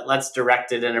about it, but let's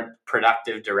direct it in a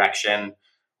productive direction.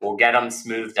 We'll get them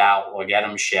smoothed out. We'll get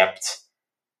them shipped.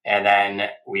 And then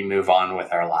we move on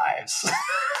with our lives.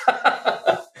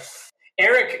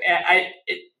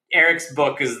 Eric's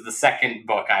book is the second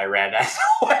book I read as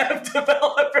a web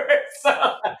developer.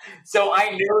 So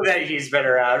I knew that he's been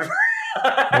around.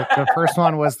 The first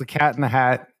one was The Cat in the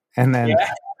Hat, and then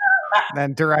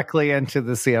then directly into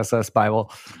the CSS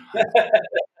Bible.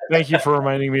 Thank you for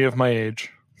reminding me of my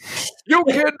age. You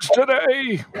kids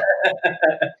today,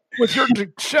 with your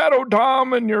Shadow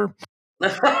DOM and your...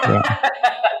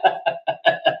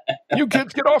 You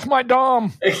kids, get off my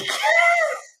DOM.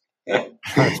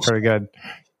 That's pretty good.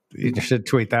 You should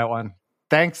tweet that one.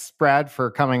 Thanks, Brad, for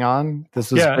coming on.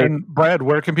 This was great. And Brad,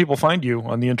 where can people find you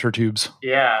on the intertubes?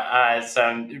 Yeah, it's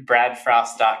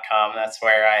bradfrost.com. That's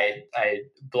where I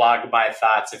blog my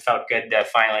thoughts. It felt good to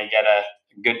finally get a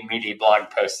good meaty blog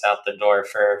post out the door.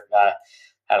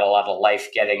 Had a lot of life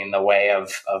getting in the way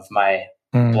of my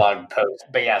blog post.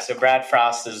 But yeah, so Brad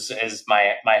Frost is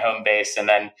my home base, and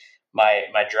then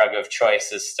my drug of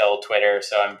choice is still Twitter.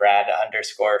 So I'm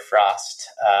Brad_Frost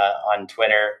on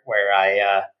Twitter, where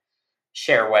I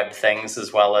share web things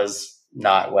as well as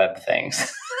not web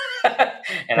things.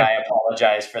 And I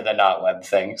apologize for the not web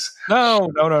things. No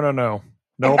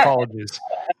apologies.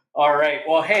 All right.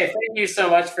 Well, hey, thank you so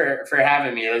much for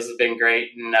having me. This has been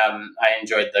great, and I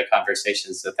enjoyed the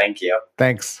conversation. So thank you.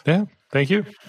 Thanks. Yeah. Thank you.